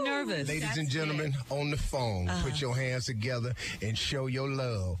called. I'm nervous. Ladies and gentlemen, on the phone, put your hands together and show your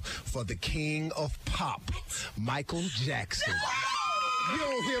love for the king of pop, Michael Jackson. You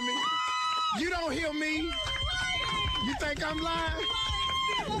don't hear me? You don't hear me? You think I'm lying?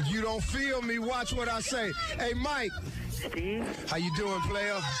 You don't feel me. Watch what I say. Hey, Mike. Steve? How you doing,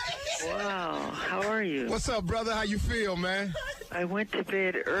 player? Wow. How are you? What's up, brother? How you feel, man? I went to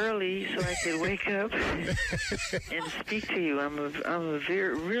bed early so I could wake up and speak to you. I'm a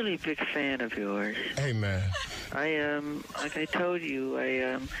really big fan of yours. Hey, man. Like I told you,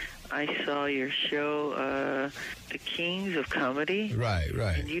 I saw your show, The Kings of Comedy. Right.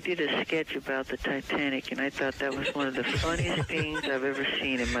 And you did a sketch about the Titanic, and I thought that was one of the funniest things I've ever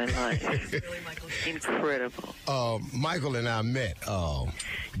seen in my life. Incredible. Michael and I met.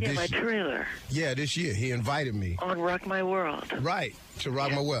 My trailer. Yeah, this year. He invited me. On Rock My World. Right. To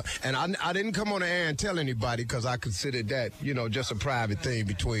Rock My World. And I didn't come on the air and tell anybody because I considered that, just a private thing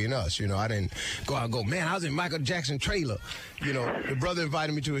between us. I didn't go out and go, man, I was in Michael Jackson trailer. The brother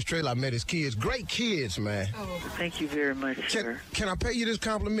invited me to his trailer. I met his kids. Great kids, man. Oh, thank you very much, sir. Can I pay you this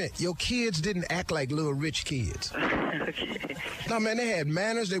compliment? Your kids didn't act like little rich kids. Okay. No, man, they had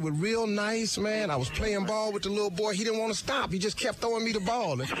manners. They were real nice, man. I was playing ball with the little boy. He didn't want to stop. He just kept throwing me the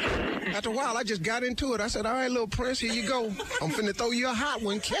ball. And after a while, I just got into it. I said, all right, little Prince, here you go. I'm finna throw you a hot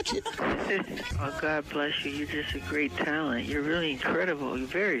one. Catch it. Oh, God bless you. You're just a great talent. You're really incredible. You're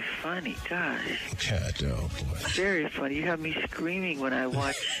very funny. Gosh. God, oh, boy. Very funny. You have me screaming when I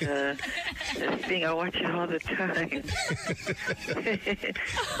watch that thing. I watch it all the time.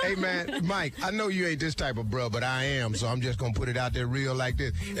 Hey, man, Mike, I know you ain't this type of bro, but I am, so I'm just going to put it out there real like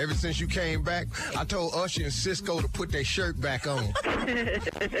this. Ever since you came back, I told Usher and Cisco to put their shirt back on.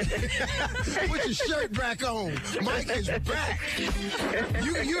 Put your shirt back on. Mike is back.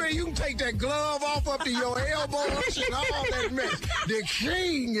 You can take that glove off up to your elbow and all that mess. The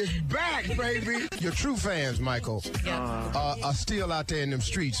king is back, baby. Your true fans, Michael, are still out there in them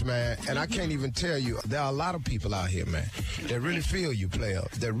streets, man. And I can't even tell you, there are a lot of people out here, man, that really feel you, player.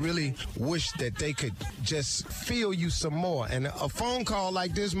 That really wish that they could just feel you some more. And a phone call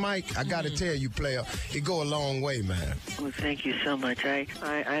like this, Mike, I got to tell you, player, it go a long way, man. Well, thank you so much. I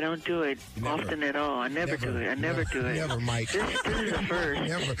don't do it often at all. I never do it. I never do it. Never, Mike. This is the first.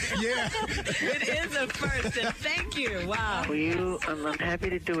 Never. Yeah. It is a first, and thank you. Wow. Well, I'm happy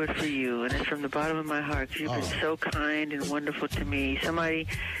to do it for you, and it's from the bottom of my heart. You've been so kind and wonderful to me.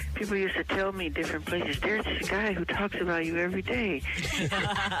 People used to tell me different places, there's this guy who talks about you every day.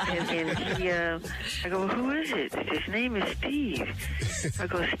 and he, I go, well, who is it? His name is Steve. I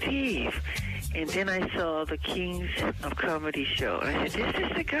go, Steve. And then I saw the Kings of Comedy show. I said,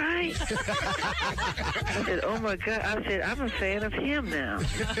 this is the guy? I said, oh, my God. I said, I'm a fan of him now.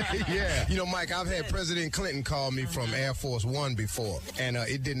 Yeah. Mike, I've had President Clinton call me from Air Force One before, and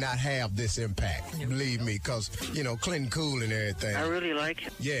it did not have this impact, believe me, because, Clinton cool and everything. I really like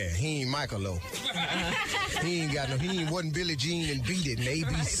him. Yeah, he ain't Michael, though. He wasn't Billie Jean and Beat It in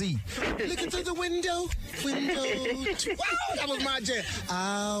ABC. Looking through the window. Wow, that was my jam.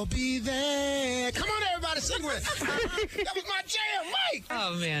 I'll be there. Come on, everybody, sing with it. That was my jam, Mike.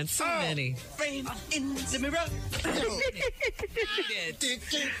 Oh, man, so many. Frame in the mirror.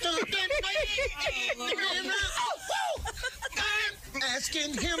 I'm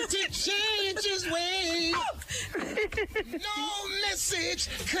asking him to change his ways. No message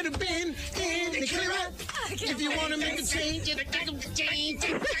could have been any clearer. If you want to make a change, you got to change.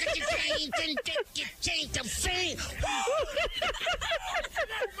 change the scene.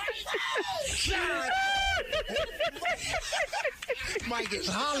 Mike is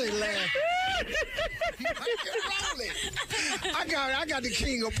hollering laughing. I got the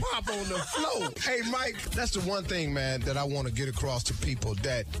king of pop on the floor. Hey, Mike, that's the one thing, man, that I want to get across to people,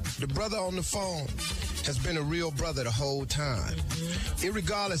 that the brother on the phone has been a real brother the whole time.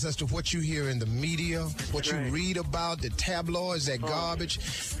 Irregardless as to what you hear in the media, what you read about, the tabloids, that garbage,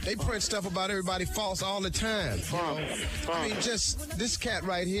 they print stuff about everybody false all the time. You know? I mean, just this cat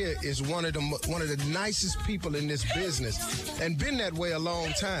right here is one of the nicest people in this business, and been that way a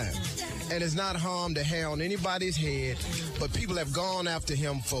long time. And it's not harmed a hair on anybody's head, but people have gone after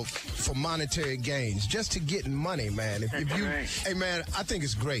him for monetary gains, just to get money, man. Hey, man, I think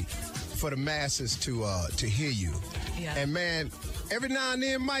it's great for the masses to hear you. Yeah. And man, every now and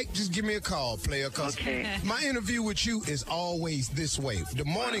then, Mike, just give me a call, player, because my interview with you is always this way. The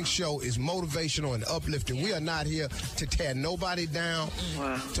morning show is motivational and uplifting. We are not here to tear nobody down,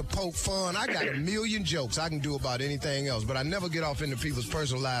 to poke fun. I got a million jokes I can do about anything else, but I never get off into people's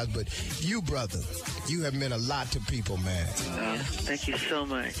personal lives. But you, brother, you have meant a lot to people, man. Thank you so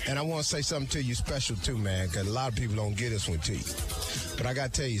much. And I want to say something to you special, too, man, because a lot of people don't get this one to you. But I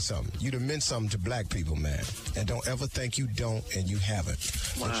got to tell you something. You'd have meant something to black people, man. And don't ever think you don't and you haven't.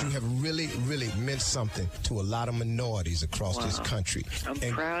 But you have really, really meant something to a lot of minorities across this country. I'm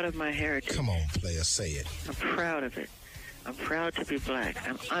proud of my heritage. Come on, player, say it. I'm proud of it. I'm proud to be black.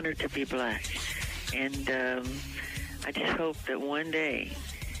 I'm honored to be black. And I just hope that one day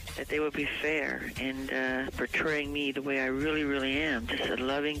that they will be fair and portraying me the way I really, really am. Just a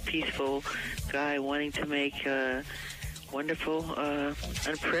loving, peaceful guy wanting to make wonderful,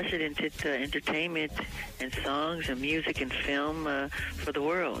 unprecedented entertainment and songs and music and film for the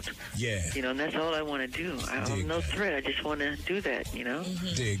world. Yeah. You know, and that's all I want to do. I'm no threat. I just want to do that, you know?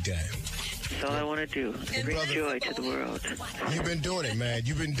 Dig that. That's all I want to do. Bring joy to the world. You've been doing it, man.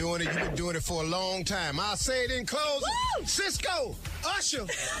 You've been doing it. You've been doing it for a long time. I'll say it in closing. Woo! Cisco, Usher,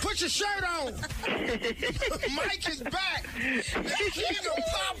 put your shirt on. Mike is back. The king of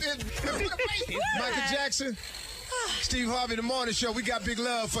pop is Michael Jackson. Steve Harvey, The Morning Show. We got big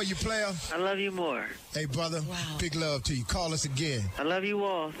love for you, player. I love you more. Hey, brother, big love to you. Call us again. I love you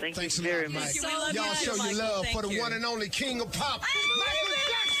all. Thanks you very much. Y'all show your love for the one and only king of pop, Michael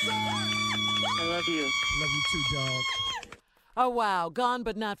Jackson. I love you. Love you too, dog. Oh, wow. Gone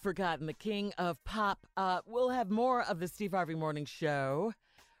but not forgotten. The king of pop. We'll have more of the Steve Harvey Morning Show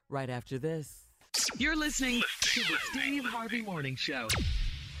right after this. You're listening to the Steve Harvey Morning Show.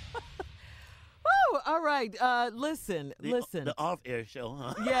 Oh, all right. Listen. The off-air show,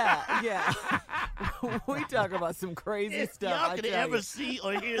 huh? Yeah. We talk about some crazy stuff. Y'all could ever see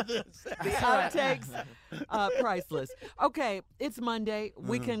or hear this. The outtakes, priceless. Okay, it's Monday.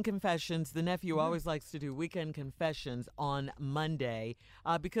 Weekend confessions. The nephew always likes to do weekend confessions on Monday.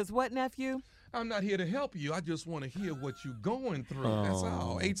 Because what, nephew? I'm not here to help you. I just want to hear what you're going through. That's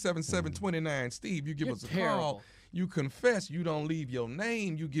all. 877-29. Steve, you give us a call. You confess. You don't leave your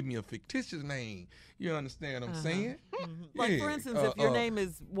name. You give me a fictitious name. You understand what I'm saying? Like, for instance, if your name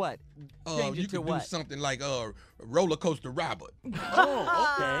is what? Change it you to could what? do something like Roller Coaster Robert.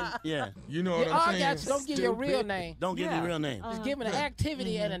 Oh, okay. Yeah. You know what I'm saying? Don't give your real name. Don't give your real name. Just give it an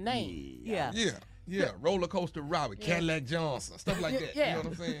activity and a name. Yeah, Roller Coaster Robert, Cadillac Johnson, stuff like that. You know what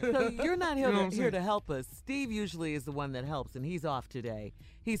I'm saying? So you're not here to help us. Steve usually is the one that helps, and he's off today.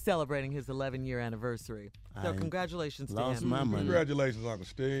 He's celebrating his 11-year anniversary. So congratulations to him. Lost my money. Congratulations, Uncle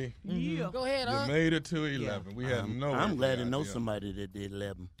Steve. Yeah. Go ahead, You made it to 11. We had no. I'm glad to know somebody that did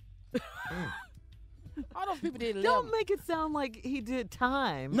 11. All those people did 11. Don't make it sound like he did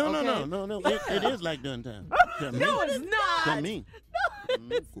time. No. It is like doing time. No, it's not. To me.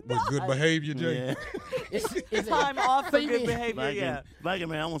 With good behavior, Jay. Yeah. It's time off for good behavior, Viking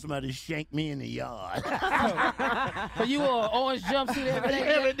man, I want somebody to shank me in the yard. So you wore an orange jumpsuit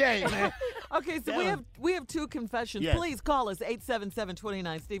every day, man. Okay, so we have two confessions. Yes. Please call us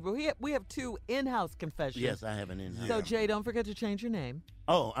 877-29 Steve. We have two in-house confessions. Yes, I have an in-house. So Jay, don't forget to change your name.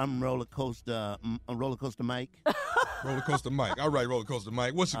 Oh, I'm Roller Coaster Mike. Roller Coaster Mike. All right, Roller Coaster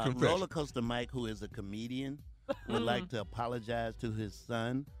Mike. What's your confession? Roller Coaster Mike, who is a comedian, would like to apologize to his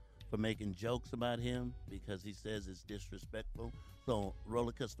son for making jokes about him because he says it's disrespectful. So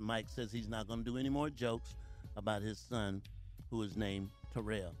Roller Coaster Mike says he's not going to do any more jokes about his son, who is named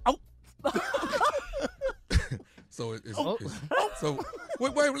Terrell. Oh! So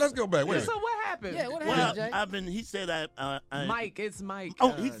wait, let's go back. Wait. So what happened? Yeah, what happened, Jay? He said Mike, it's Mike.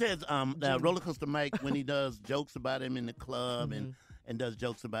 Oh, he says that Roller Coaster Mike, when he does jokes about him in the club and does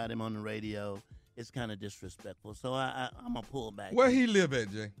jokes about him on the radio, it's kind of disrespectful. So I'm gonna pull back. Where he live at,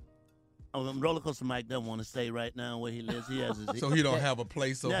 Jay? Roller Coaster Mike doesn't want to stay right now where he lives. He has his. So he don't have a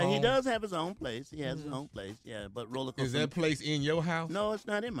place of Yeah, home? he does have his own place. He has his own place. Yeah, but Roller Coaster. Is that place in your house? No, it's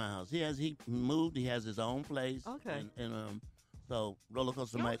not in my house. He moved. He has his own place. Okay. And so Roller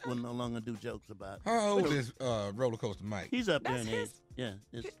Coaster Mike will no longer do jokes about. How old is Roller Coaster Mike? He's up there in age. Yeah.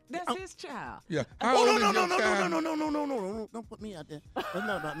 That's his child. Yeah. No, How old is no, your child? no. Don't put me out there. That's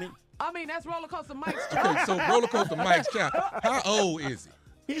not about me. I mean, that's Roller Coaster Mike's child. Okay, so Roller Coaster Mike's child. How old is he?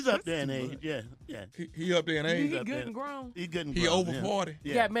 He's up there in age. Yeah. He up there in age? He good and grown. He's good and He grown. over 40?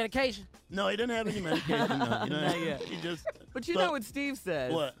 You got medication? No, he doesn't have any medication. No, Not yet. He just. But you know what Steve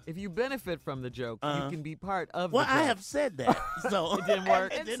says? What? If you benefit from the joke, you can be part of Well, the joke. I have said that. So It didn't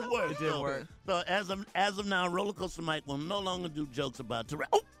work? It didn't work. It didn't work. So as of now, Roller Coaster Mike will no longer do jokes about Terrell.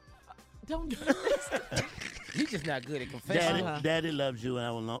 Oh, Don't. He's just not good at confessing. Daddy loves you, and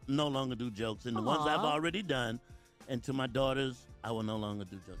I will no longer do jokes. And the ones I've already done, and to my daughters, I will no longer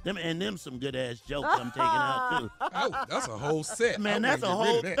do jokes. Them some good ass jokes I'm taking out too. Oh, that's a whole set. Man, that's a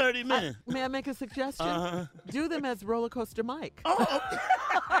whole 30 minutes. May I make a suggestion? Do them as Roller Coaster Mike.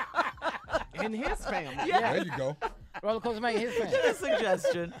 In his family. Yeah. There you go. Roller Coaster Mike, his family. Good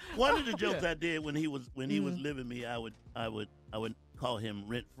suggestion. One of the jokes I did when he was living me, I would call him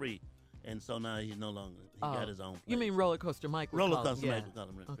rent free, and so now he's no longer. He got his own place. You mean Roller Coaster Mike? Roller Coaster Mike would call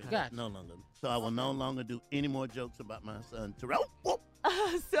him rent free. Gotcha. No longer. So I will no longer do any more jokes about my son Terrell.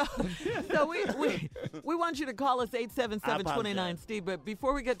 So we want you to call us 877-29-STEVE. But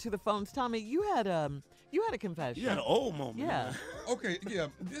before we get to the phones, Tommy, you had a confession. You had an old moment. Yeah. Okay, yeah.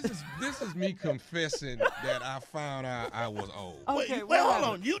 This is me confessing that I found out I was old. Okay, Wait, hold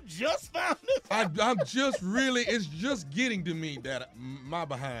on. You just found this? I'm just really, it's just getting to me that my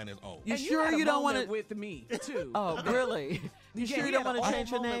behind is old. You And sure had a you don't want moment to? with me too? Oh, really? You Yeah, sure he you don't had want a to change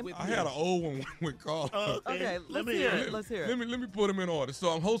whole your moment name? with I me. had an old one with Carl. Okay, let's me hear hear it. Let's hear it. Let me put them in order. So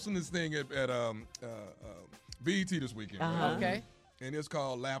I'm hosting this thing at BET this weekend. Right? Okay. And it's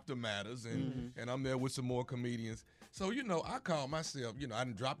called Laughter Matters, and I'm there with some more comedians. So, I call myself, I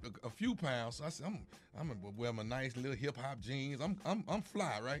done dropped a few pounds. So I said, I'm gonna wear my nice little hip hop jeans. I'm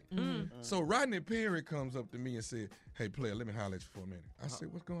fly, right? So Rodney Perry comes up to me and said, "Hey, player, let me holler at you for a minute." I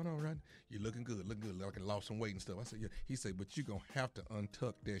said, "What's going on, Rodney? You looking good, like I lost some weight and stuff." I said, "Yeah." He said, "But you gonna have to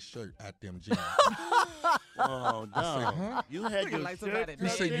untuck that shirt out them jeans." Oh, no. I said, "Huh?" You had your like shirt somebody He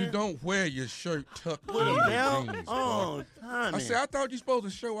said, "You don't wear your shirt tucked in with a your belt? jeans." Oh, boy." Tommy. I said, "I thought you supposed to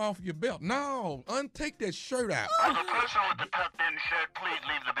show off your belt." No, untake that shirt out. The person with the tucked-in shirt, please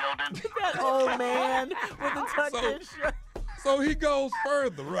leave the building. That old man with the tucked-in shirt. So he goes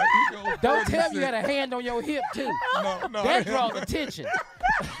further, right? He goes Don't further. tell He me you had said- a hand on your hip, too. No, That draws attention.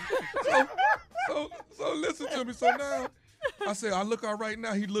 So listen to me. So now, I say, I look all right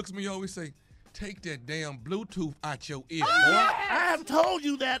now. He looks me over. He say, "Take that damn Bluetooth out your ear, boy." I have told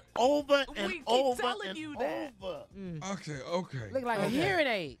you that over and We keep over telling and you that. over. Okay. Look like a hearing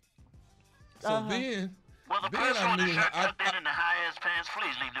aid. So then, Will the then person I with the knew shirt tucked in the high-ass pants,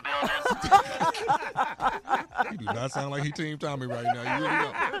 please leave the building. he do not sound like he Team Tommy right now. You really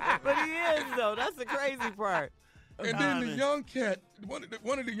don't. But he is, though. That's the crazy part. And then the young cat, one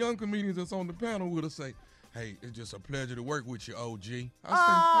of the young comedians that's on the panel with us say, "Hey, it's just a pleasure to work with you, OG." You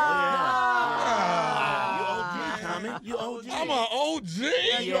OG, Tommy. You OG. I'm an OG.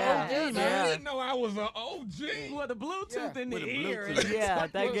 Yeah. I didn't know I was an OG. With the Bluetooth in the With a ear. Bluetooth. Yeah,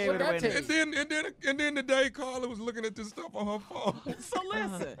 that gave it away. And then today, Carla was looking at this stuff on her phone. So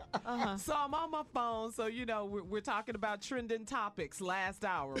listen, so I'm on my phone. So we're talking about trending topics last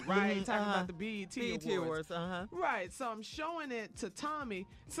hour, right? Talking about the BET Awards. Right. So I'm showing it to Tommy.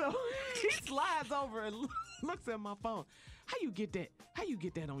 So he slides over and looks at my phone. How you get that? How you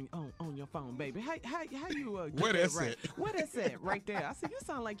get that on your phone, baby? How you get Where that that's right? at? Where that's at? Right there. I said, you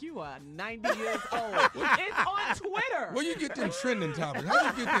sound like you are 90 years old. It's on Twitter. Where you get them trending topics? How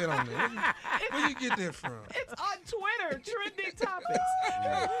you get that on there? Where you get that from? It's on Twitter, trending topics.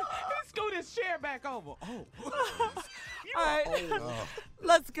 Scoot his chair back over. Oh. All right.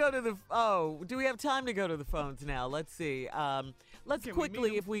 Let's go to the. Do we have time to go to the phones now? Let's see. Let's Can we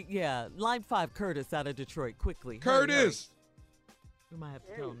quickly, meet him? line 5, Curtis out of Detroit. Quickly. Curtis. We might have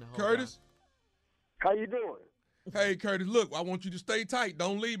to tell him to hold Curtis. How you doing? Hey, Curtis, look, I want you to stay tight.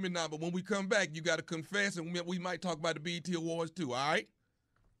 Don't leave me now. But when we come back, you got to confess, and we might talk about the BET Awards too, all right?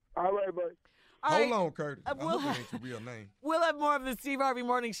 All right, buddy. All Hold right. on, Curtis. I we'll hope that ain't your real name. We'll have more of the Steve Harvey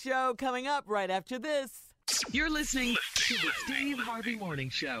Morning Show coming up right after this. You're listening to the Steve Harvey Morning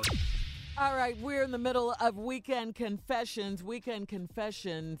Show. All right, we're in the middle of Weekend Confessions. Weekend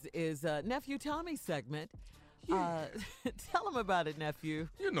Confessions is Nephew Tommy's segment Tell them about it, nephew.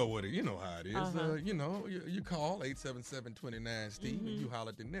 You know what? You know how it is. Uh-huh. You call 877-29-STEVE and you holler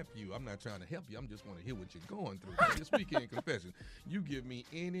at the nephew. I'm not trying to help you. I'm just want to hear what you're going through. This weekend confession. You give me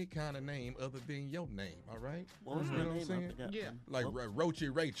any kind of name other than your name. All right? What was you her know name? what I'm I saying? forgot. Yeah. Like Roachy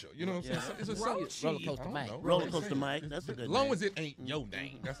Rachel. You know what I'm saying? It's a Roachy. Roller Coaster Mike. Roller Coaster Mike. That's a good As long name. as it ain't your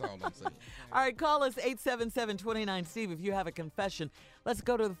name. That's all I'm saying. All right, call us 877-29-STEVE if you have a confession. Let's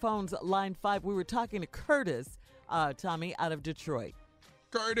go to the phones, line 5. We were talking to Curtis, Tommy, out of Detroit.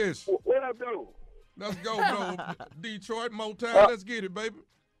 Curtis. What up, though? Let's go, bro. Detroit, Motown. Let's get it, baby.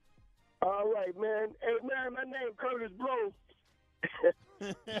 All right, man. Hey, man, my name Curtis Blow.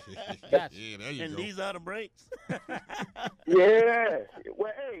 Yeah, there you And go. these are the breaks. Yeah.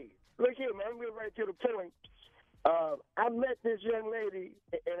 Well, hey, look here, man. I'm getting right to the point. I met this young lady,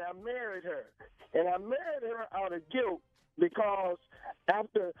 and I married her. And I married her out of guilt because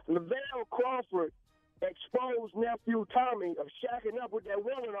after Lavelle Crawford exposed nephew Tommy of shacking up with that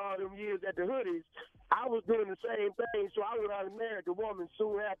woman all them years at the Hoodies, I was doing the same thing, so I went out and married the woman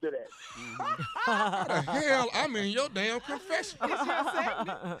soon after that. What the hell? I'm in your damn confession.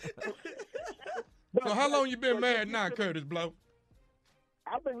 So how long you been married now, Curtis Blow?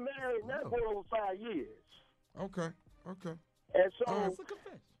 I've been married now for over 5 years. Okay. And so,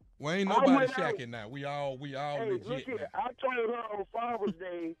 Well, ain't I nobody went out- shacking now. We all hey, look legit here. now. I told her on Father's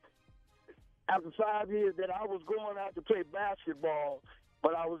Day, after 5 years, that I was going out to play basketball,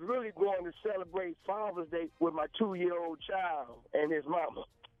 but I was really going to celebrate Father's Day with my 2-year-old child and his mama.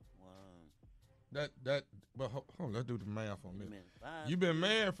 But hold on, let's do the math on this. You've been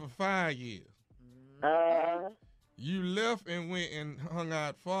married for 5 years. You left and went and hung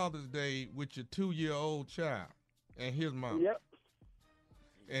out Father's Day with your 2-year-old child and his mama. Yep.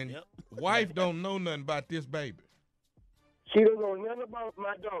 And wife don't know nothing about this baby. She don't know nothing about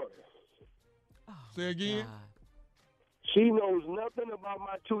my daughter. Say again? She knows nothing about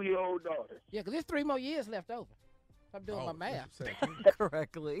my 2-year-old daughter. Yeah, because there's 3 more years left over. If I'm doing my math.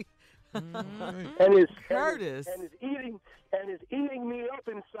 Correctly. And it's Curtis. and it's eating me up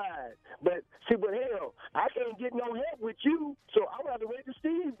inside. But hell, I can't get no help with you, so I'm gonna have to wait till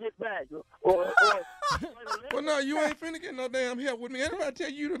Steve gets back. Well, no, you ain't finna get no damn help with me. Ain't nobody tell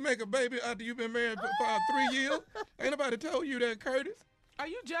you to make a baby after you've been married for 3 years? Ain't nobody told you that, Curtis? Are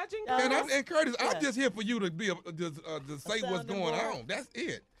you judging? And Curtis, I'm just here for you to be to say what's sounding going board. on. That's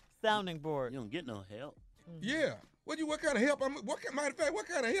it. Sounding board. You don't get no help. Yeah. What kind of help? Matter of fact, what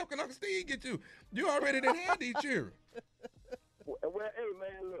kind of help can Uncle Steve get you? You already done had these children. Well, hey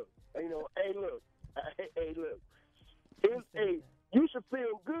man, look, hey look, you should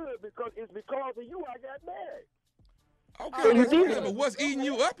feel good because it's because of you I got married. Okay, that's good, but what's eating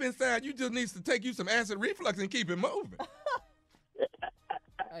you up inside? You just needs to take you some acid reflux and keep it moving.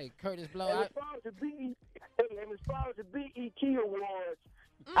 Hey, Curtis Blow. And as far as the BET Awards,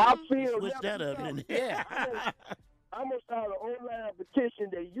 I feel Switch that up, didn't you? Yeah. I'm gonna start an online petition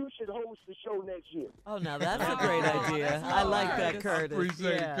that you should host the show next year. Oh, now that's a great idea. I like that, Curtis.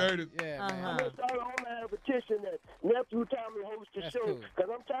 Appreciate it, Curtis. Yeah, I'm Uh-huh. gonna start an online petition that nephew Tommy host the That's show cool. because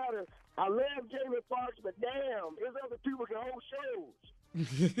I'm tired of. I love Jamie Foxx, but damn, there's other people can host shows.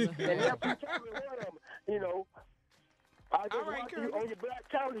 And nephew Tommy one of them. I just watched you on your Black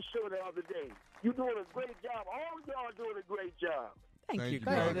County show the other day. You doing a great job. All of y'all doing a great job. Thank you,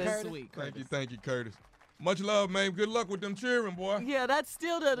 brother. Curtis. Sweet. Thank you, Curtis. Much love, man. Good luck with them children, boy. Yeah, that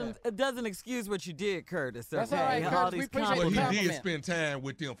still doesn't excuse what you did, Curtis. Okay? That's all right, Curtis. All We these appreciate Well, the he did compliment. spend time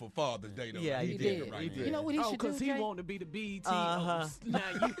with them for Father's Day, though. Yeah, he did. did. Right He there. did. You know what he Oh, should do, because he Jay? wanted to be the BET Uh-huh. host. Now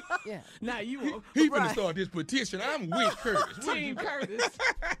you, Yeah. now you, He finna start this petition. I'm with Curtis. What Team you- Curtis.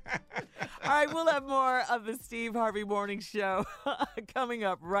 All right, we'll have more of the Steve Harvey Morning Show coming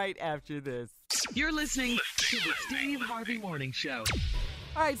up right after this. You're listening to the Steve Harvey Morning Show.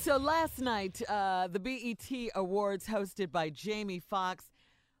 All right, so last night, the BET Awards hosted by Jamie Foxx.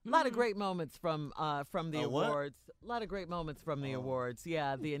 A lot of great moments from the what? awards. A lot of great moments from the awards.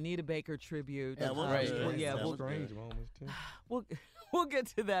 Yeah, the Anita Baker tribute. That was Right. good. Yeah, That we'll, was good. Strange moments, too. we'll get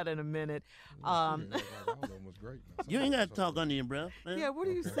to that in a minute. All of them was great. Now, You ain't got to sometimes talk under your breath, man. Yeah, what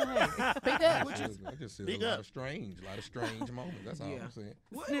are you saying? Speak up. I just said Speak a lot up. of strange moments. That's all Yeah. I'm saying.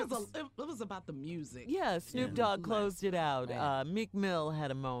 Well, it was about the music. Yeah, Snoop Dogg closed it out. Meek Mill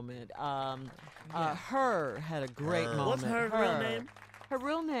had a moment. Her had a great moment. What's her real name? Her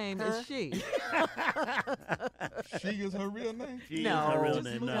real name is she. She is her real name? She No. is her real Just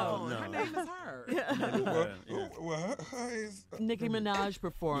name. move No, on. no. Her name is her. Well, her is... Nicki Minaj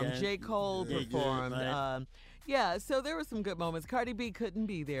performed. Yeah. J. Cole Yeah, good, performed. right. Yeah, so there were some good moments. Cardi B couldn't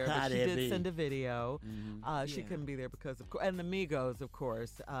be there, but she did send a video. She couldn't be there because of and the Migos, of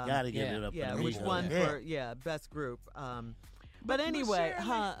course. Gotta give it up. Yeah, for the which Migos. won for best group. But anyway,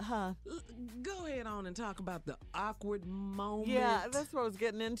 Shirley, go ahead on and talk about the awkward moment. Yeah, that's what I was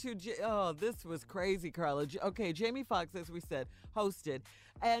getting into. This was crazy, Carla. Okay, Jamie Foxx, as we said, hosted.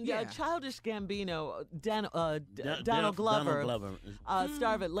 And Childish Gambino, Donald Glover,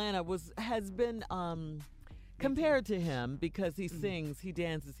 star of Atlanta, has been compared to him because he sings, he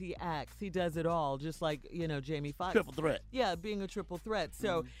dances, he acts, he does it all, just like, Jamie Foxx. Triple threat. Yeah, being a triple threat.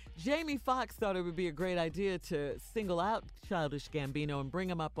 So Jamie Foxx thought it would be a great idea to single out Childish Gambino and bring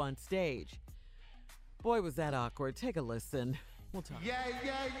him up on stage. Boy, was that awkward. Take a listen. We'll talk. Yeah.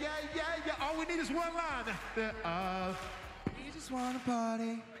 All we need is one line. We just want to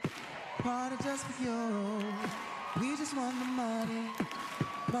party just for you. We just want the money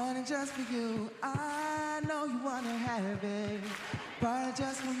just for you. I know you want to have it, party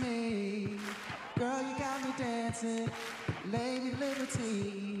just for me. Girl, you got me dancing, Lady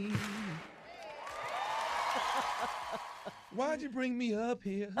Liberty. Why'd you bring me up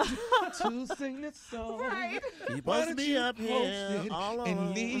here to sing this song? Right. You supposed to be up here all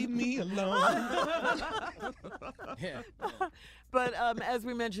and leave me alone. But as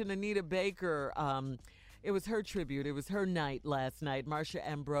we mentioned, Anita Baker, it was her tribute. It was her night last night. Marsha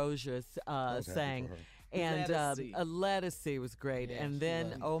Ambrosius sang. And Lettucey was great. Yeah, and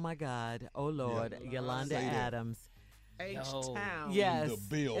then, oh my God, oh Lord, Yolanda Adams. H-Town. Yes,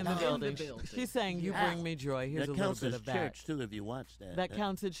 in the building. She's saying, "You bring me joy." Here's a little bit of that. That counts as church, too, if you watch that. That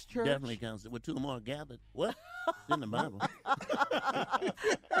counts as church? Definitely counts. With two more gathered. What? It's in the Bible.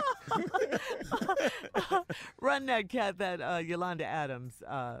 Run that cat, that Yolanda Adams.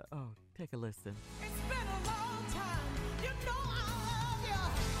 Take a listen. It's been a long time. You know I love you.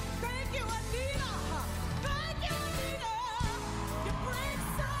 Thank you, Anita. Thank you, Anita. You bring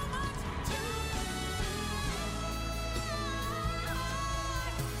so much to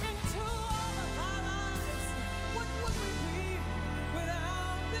into all of our lives. What would we be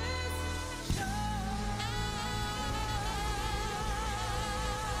without this show?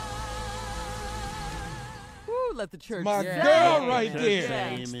 Woo, let the church. My sing. girl right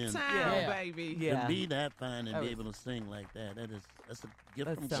there. Amen. Town, baby. Yeah. To be that fine and be able to sing like that, that's a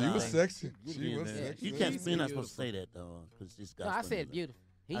gift from God. She was sexy. You She was know, sexy. You can't. You're not supposed to say that though, because she's No, gospel. I said music.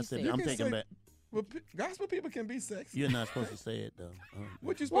 beautiful. I said said I'm You can taking say- back. Well, gospel people can be sexy. You're not supposed to say it though.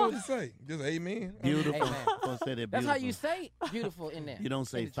 What you supposed to say? Just amen? Beautiful. Amen. Supposed to say that That's beautiful. how you say beautiful in there. You don't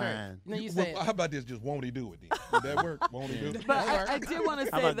say in the church. fine. No, you Well, say how about this? Just won't he do it then? Would that work? Won't he do it? But I did want to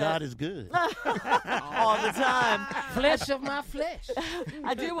say How about that God is good? all the time. flesh of my flesh.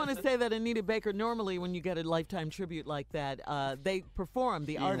 I do want to say that Anita Baker, normally when you get a lifetime tribute like that, they perform,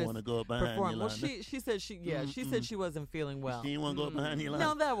 the She didn't artists wanna go up behind perform. Well, Yolanda. she said she said she wasn't feeling well. She didn't want to go up behind you.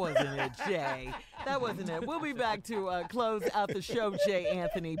 No, that wasn't it, Jay. That wasn't it. We'll be back to close out the show, Jay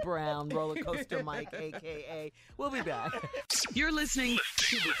Anthony Brown, Roller Coaster Mike, a.k.a. We'll be back. You're listening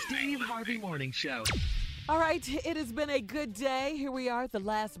to the Steve Harvey Morning Show. All right, it has been a good day. Here we are at the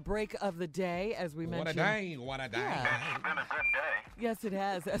last break of the day, as we mentioned. What a day. What a day. Yeah. It's been a good day. Yes, it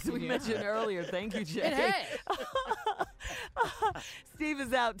has, as we mentioned earlier. Thank you, Jay. It has. Steve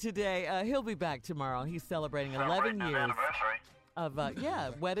is out today. He'll be back tomorrow. He's celebrating 11 Celebrating an years anniversary.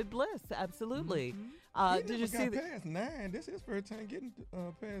 of wedded bliss. Absolutely. He Did you see got that? past 9. This is his first time getting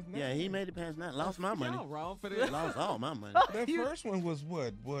past 9. Yeah, he made it past 9. Lost my money. Y'all wrong for this. Lost all my money. That first one was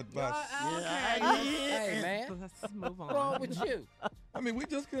what? About Hey, man. Let's move on. What's wrong with you? I mean, we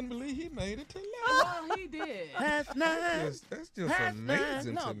just couldn't believe he made it to 9. Well, he did. Past 9. That's just Past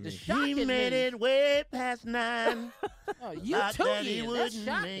amazing No, to the me. shock He is made when- it way past 9. Oh, you Thought 2 that he years. That's wouldn't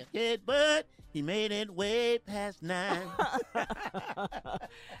shocking. make it, but he made it way past 9. I've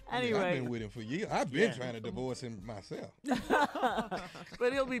Anyway, been with him for years. I've been trying to divorce him myself.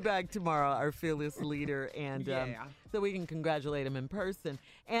 but he'll be back tomorrow, our fearless leader, and Yeah. so we can congratulate him in person.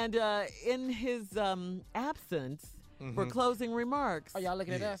 And in his absence, for closing remarks. Oh, y'all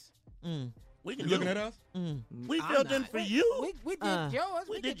looking at us? We can You do looking it. at us? We I'm filled in not. for you. We did yours.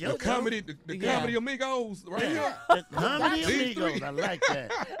 we did The yours. comedy, the comedy amigos, right here. The comedy These amigos. three. I like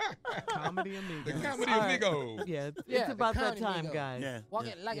that. Comedy amigos. The comedy All right. amigos. Yeah, it's Yeah, about the that comedy time, amigo. guys. Yeah. Walk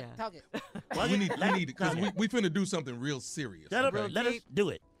it, like Yeah. it, talk it. Why We you need, like because comedy? we finna do something real serious. Shut up. Real Let us deep. do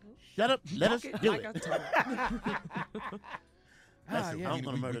it. Shut up. Let us do Like it. I told Listen, yeah. I'm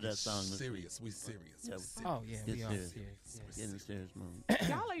gonna murder we that song. this week. Serious. We serious. Yeah, We serious. Oh, yeah, Get we are serious. serious. Get in serious mode.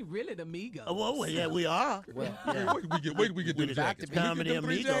 y'all ain't really the Migos. Oh, well, yeah, we are. Well, Wait, we get We them the jackets. Comedy When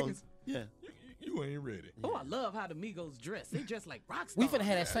we get them 3 amigos. jackets, Yeah. you You ain't ready. Oh, I love how the Migos dress. They dress like rock stars. We finna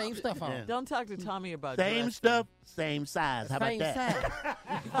have that same stuff on. Don't talk to Tommy about Same dress. stuff, same size. How Same about that? size.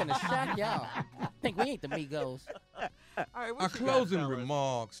 We finna shock y'all. Think we ain't the Migos. All right, what Our you got, closing fellas?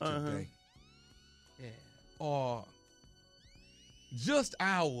 remarks today Yeah. are just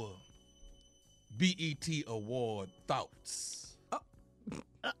our BET Award thoughts.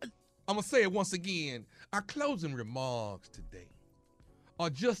 I'm going to say it once again. Our closing remarks today are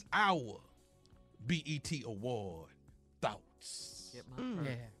just our BET Award thoughts. Yeah.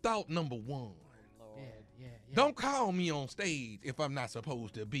 Thought number one. Yeah. Don't call me on stage if I'm not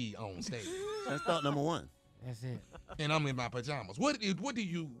supposed to be on stage. That's thought number one. That's it. And I'm in my pajamas. What do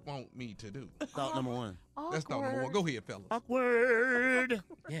you want me to do? Thought number one. That's thought number one. Go ahead, fellas. Awkward.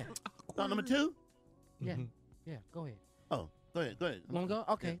 Yeah. Thought number two? Yeah. Yeah. Go ahead. Oh, go ahead. You wanna go?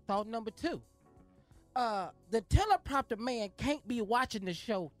 Okay. Thought number 2. The teleprompter man can't be watching the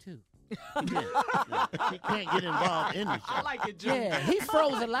show too. He can't get involved in the show. I like it, Junior. Yeah, he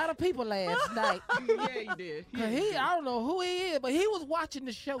froze a lot of people last night. Yeah, he did. Cause I don't know who he is, but he was watching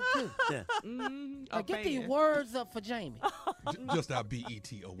the show too. Yeah. Now get these words up for Jamie. Just our BET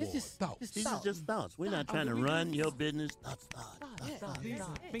Award thoughts. These are just thoughts. We're not trying to run your business. Thoughts.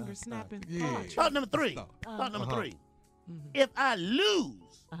 Finger snapping. Yeah. Thought number 3. Thought number 3. If I lose,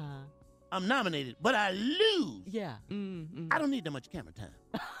 I'm nominated, but I lose. Yeah. I don't need that much camera time.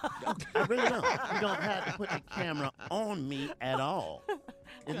 I really don't. You don't have to put the camera on me at all.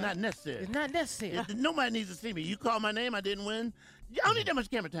 It's not necessary. It's not necessary. Nobody needs to see me. You call my name, I didn't win. I don't need that much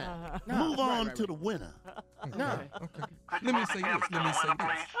camera time. No. Move on to the winner. No. Okay. Let me say this.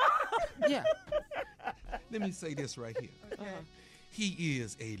 Yeah. Let me say this right here. He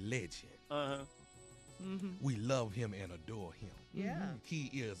is a legend. We love him and adore him. Yeah. He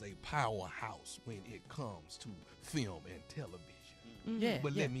is a powerhouse when it comes to film and television. Yeah.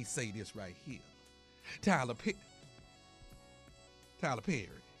 But let me say this right here. Tyler Perry,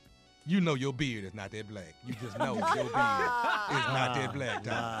 you know your beard is not that black. You just know your beard is not that black,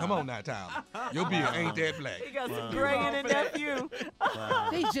 Tyler. Come on now, Tyler. Your beard ain't that black. He got some gray in it, nephew.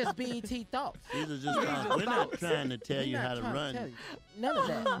 These just BET thoughts. These are just thoughts. We're not trying to tell you how to run. None of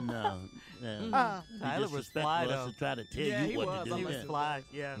that. No. Tyler was disrespectful fly, us though. to try to tell Yeah, you he what was. to do. He was fly,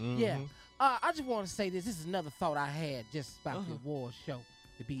 yeah. Yeah. I just want to say this. This is another thought I had just about the award show,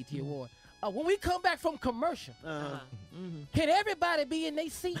 the BET Award. When we come back from commercial, can everybody be in their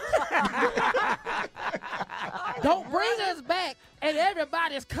seats? Don't bring us back and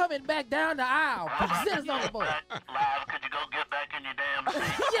everybody's coming back down the aisle. Sit us on the board. Live, could you go get back in your damn seat?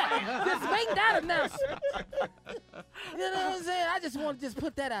 Yeah, just make that announcement. You know what I'm saying? I just want to just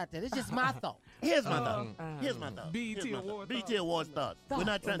put that out there. It's just my thought. Here's my thought. Here's my thought. BET Here's my Award thought. BET Awards thoughts. We're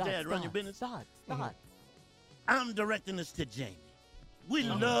not trying to tell you how to run your business. Start. I'm directing this to Jamie. We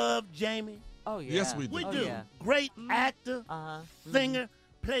love Jamie. Oh, yeah. Yes, we do. We Oh, do. yeah. Great actor, Uh-huh. singer,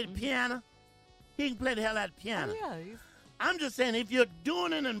 play the piano. He can play the hell out of the piano. Yeah. I'm just saying, if you're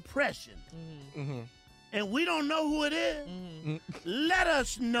doing an impression and we don't know who it is, let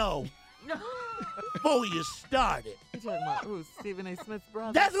us know before you start it. You talking about who? Stephen A. Smith's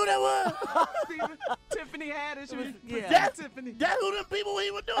brother? That's who that was. Tiffany Haddish. Was, Yeah. That's Tiffany. who them people he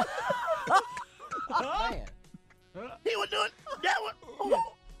was doing. Man. He was doing that one. Who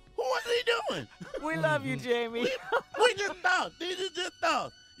was he doing? We love you, Jamie. We just thought. These are just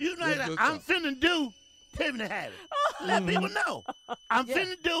thoughts. You know, Just I'm thoughts. finna do Tiffany Haddish. Let people know. I'm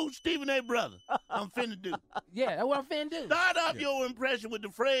finna do Stephen A. Brother. I'm finna do. Yeah, that's what I'm finna do. Start off your impression with the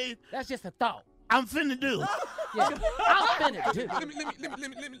phrase, That's just a thought. I'm finna do. Yeah, I'm finna do.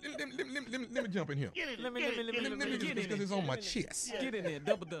 Let me jump in here. Get it, Let me- get it, let me- get it, let me- get it, Because get it. it's on my chest. Get in there,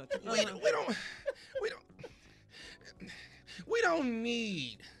 double dutch. We don't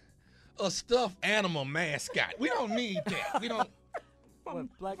need a stuffed animal mascot. We don't need that. We don't.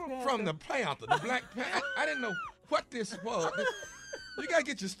 What, Black Panther? From the Panther, the Black Panther. I didn't know what this was. You gotta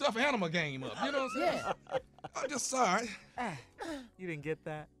get your stuffed animal game up. You know what I'm saying? Yeah. I'm just sorry. You didn't get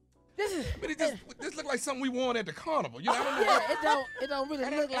that? This is. But this look like something we won at the carnival. You know, I don't know. Yeah, it don't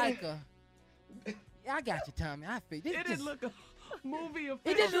really look like a. Yeah, I got you, Tommy. I feel It didn't look a movie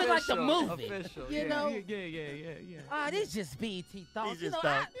official. It didn't look like the movie. Official, You yeah. know? Yeah. This just BET thoughts. These You just know,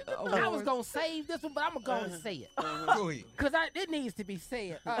 thoughts. I was gonna save this one, but I'm gonna go and say it Go ahead. because it needs to be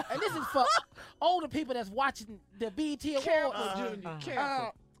said. And this is for older people that's watching the BET Awards. Careful, Junior.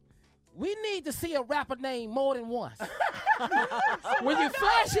 Careful. We need to see a rapper name more than once. When you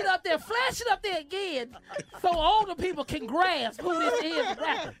flash it up there again, so older people can grasp who this is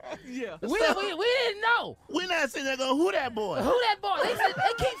rapping. Yeah. We didn't know. We're not sitting there going, who that boy? Who that boy?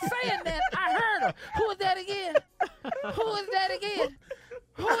 They keep saying that. I heard him. Who is that again? Who is that again?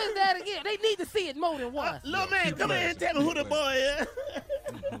 Who is that again? they need to see it more than once. Little man, come here and tell me who the boy is.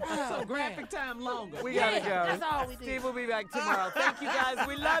 So graphic time longer. We gotta go. That's all we do. Steve will be back tomorrow. Thank you, guys.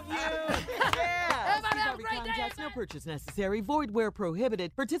 We love you. Yeah. Everybody have a great day. No purchase necessary. Void where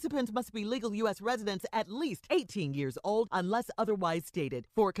prohibited. Participants must be legal U.S. residents at least 18 years old unless otherwise stated.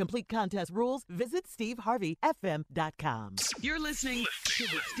 For complete contest rules, visit SteveHarveyFM.com. You're listening to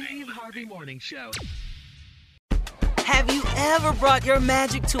the Steve Harvey Morning Show. Have you ever brought your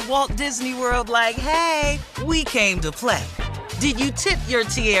magic to Walt Disney World like, hey, we came to play? Did you tip your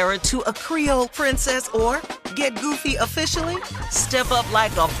tiara to a Creole princess or get goofy officially? Step up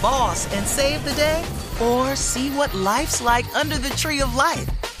like a boss and save the day? Or see what life's like under the tree of life?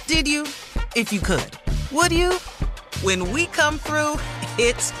 Did you? If you could. Would you? When we come through,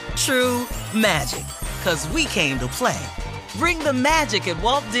 it's true magic. 'Cause we came to play. Bring the magic at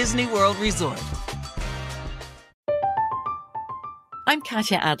Walt Disney World Resort. I'm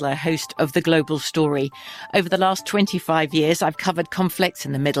Katya Adler, host of The Global Story. Over the last 25 years, I've covered conflicts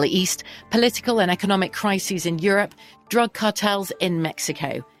in the Middle East, political and economic crises in Europe, drug cartels in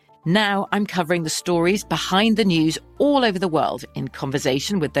Mexico. Now I'm covering the stories behind the news all over the world in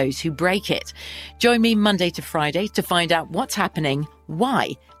conversation with those who break it. Join me Monday to Friday to find out what's happening, why,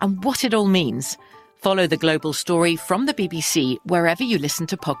 and what it all means. Follow The Global Story from the BBC wherever you listen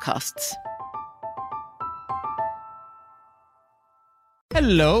to podcasts.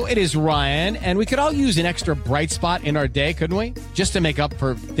 Hello, it is Ryan, and we could all use an extra bright spot in our day, couldn't we? Just to make up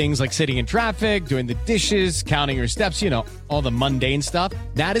for things like sitting in traffic, doing the dishes, counting your steps, all the mundane stuff.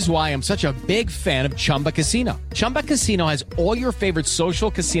 That is why I'm such a big fan of Chumba Casino. Chumba Casino has all your favorite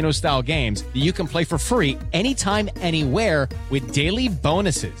social casino-style games that you can play for free anytime, anywhere with daily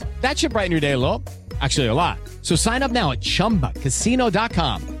bonuses. That should brighten your day a little. Actually, a lot. So sign up now at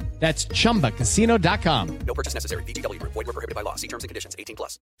ChumbaCasino.com. That's ChumbaCasino.com. No purchase necessary. VGW Group. Void where prohibited by law. See terms and conditions.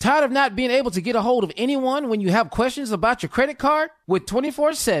 18+. Tired of not being able to get a hold of anyone when you have questions about your credit card? With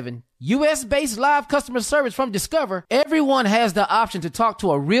 24/7 U.S.-based live customer service from Discover, everyone has the option to talk to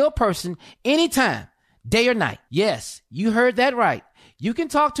a real person anytime, day or night. Yes, you heard that right. You can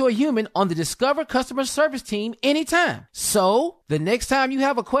talk to a human on the Discover customer service team anytime. So, the next time you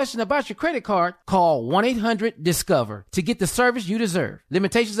have a question about your credit card, call 1-800-DISCOVER to get the service you deserve.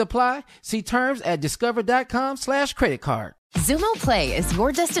 Limitations apply. See terms at discover.com/creditcard. Xumo Play is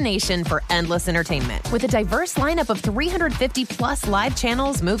your destination for endless entertainment. With a diverse lineup of 350-plus live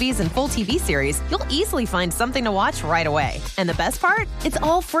channels, movies, and full TV series, you'll easily find something to watch right away. And the best part? It's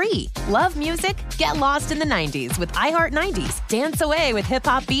all free. Love music? Get lost in the 90s with iHeart 90s. Dance away with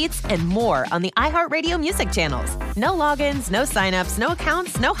hip-hop beats and more on the iHeartRadio music channels. No logins, no signups, no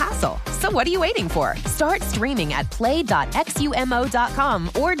accounts, no hassle. So what are you waiting for? Start streaming at play.xumo.com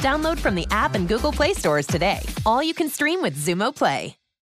or download from the app and Google Play stores today. All you can stream with Xumo Play.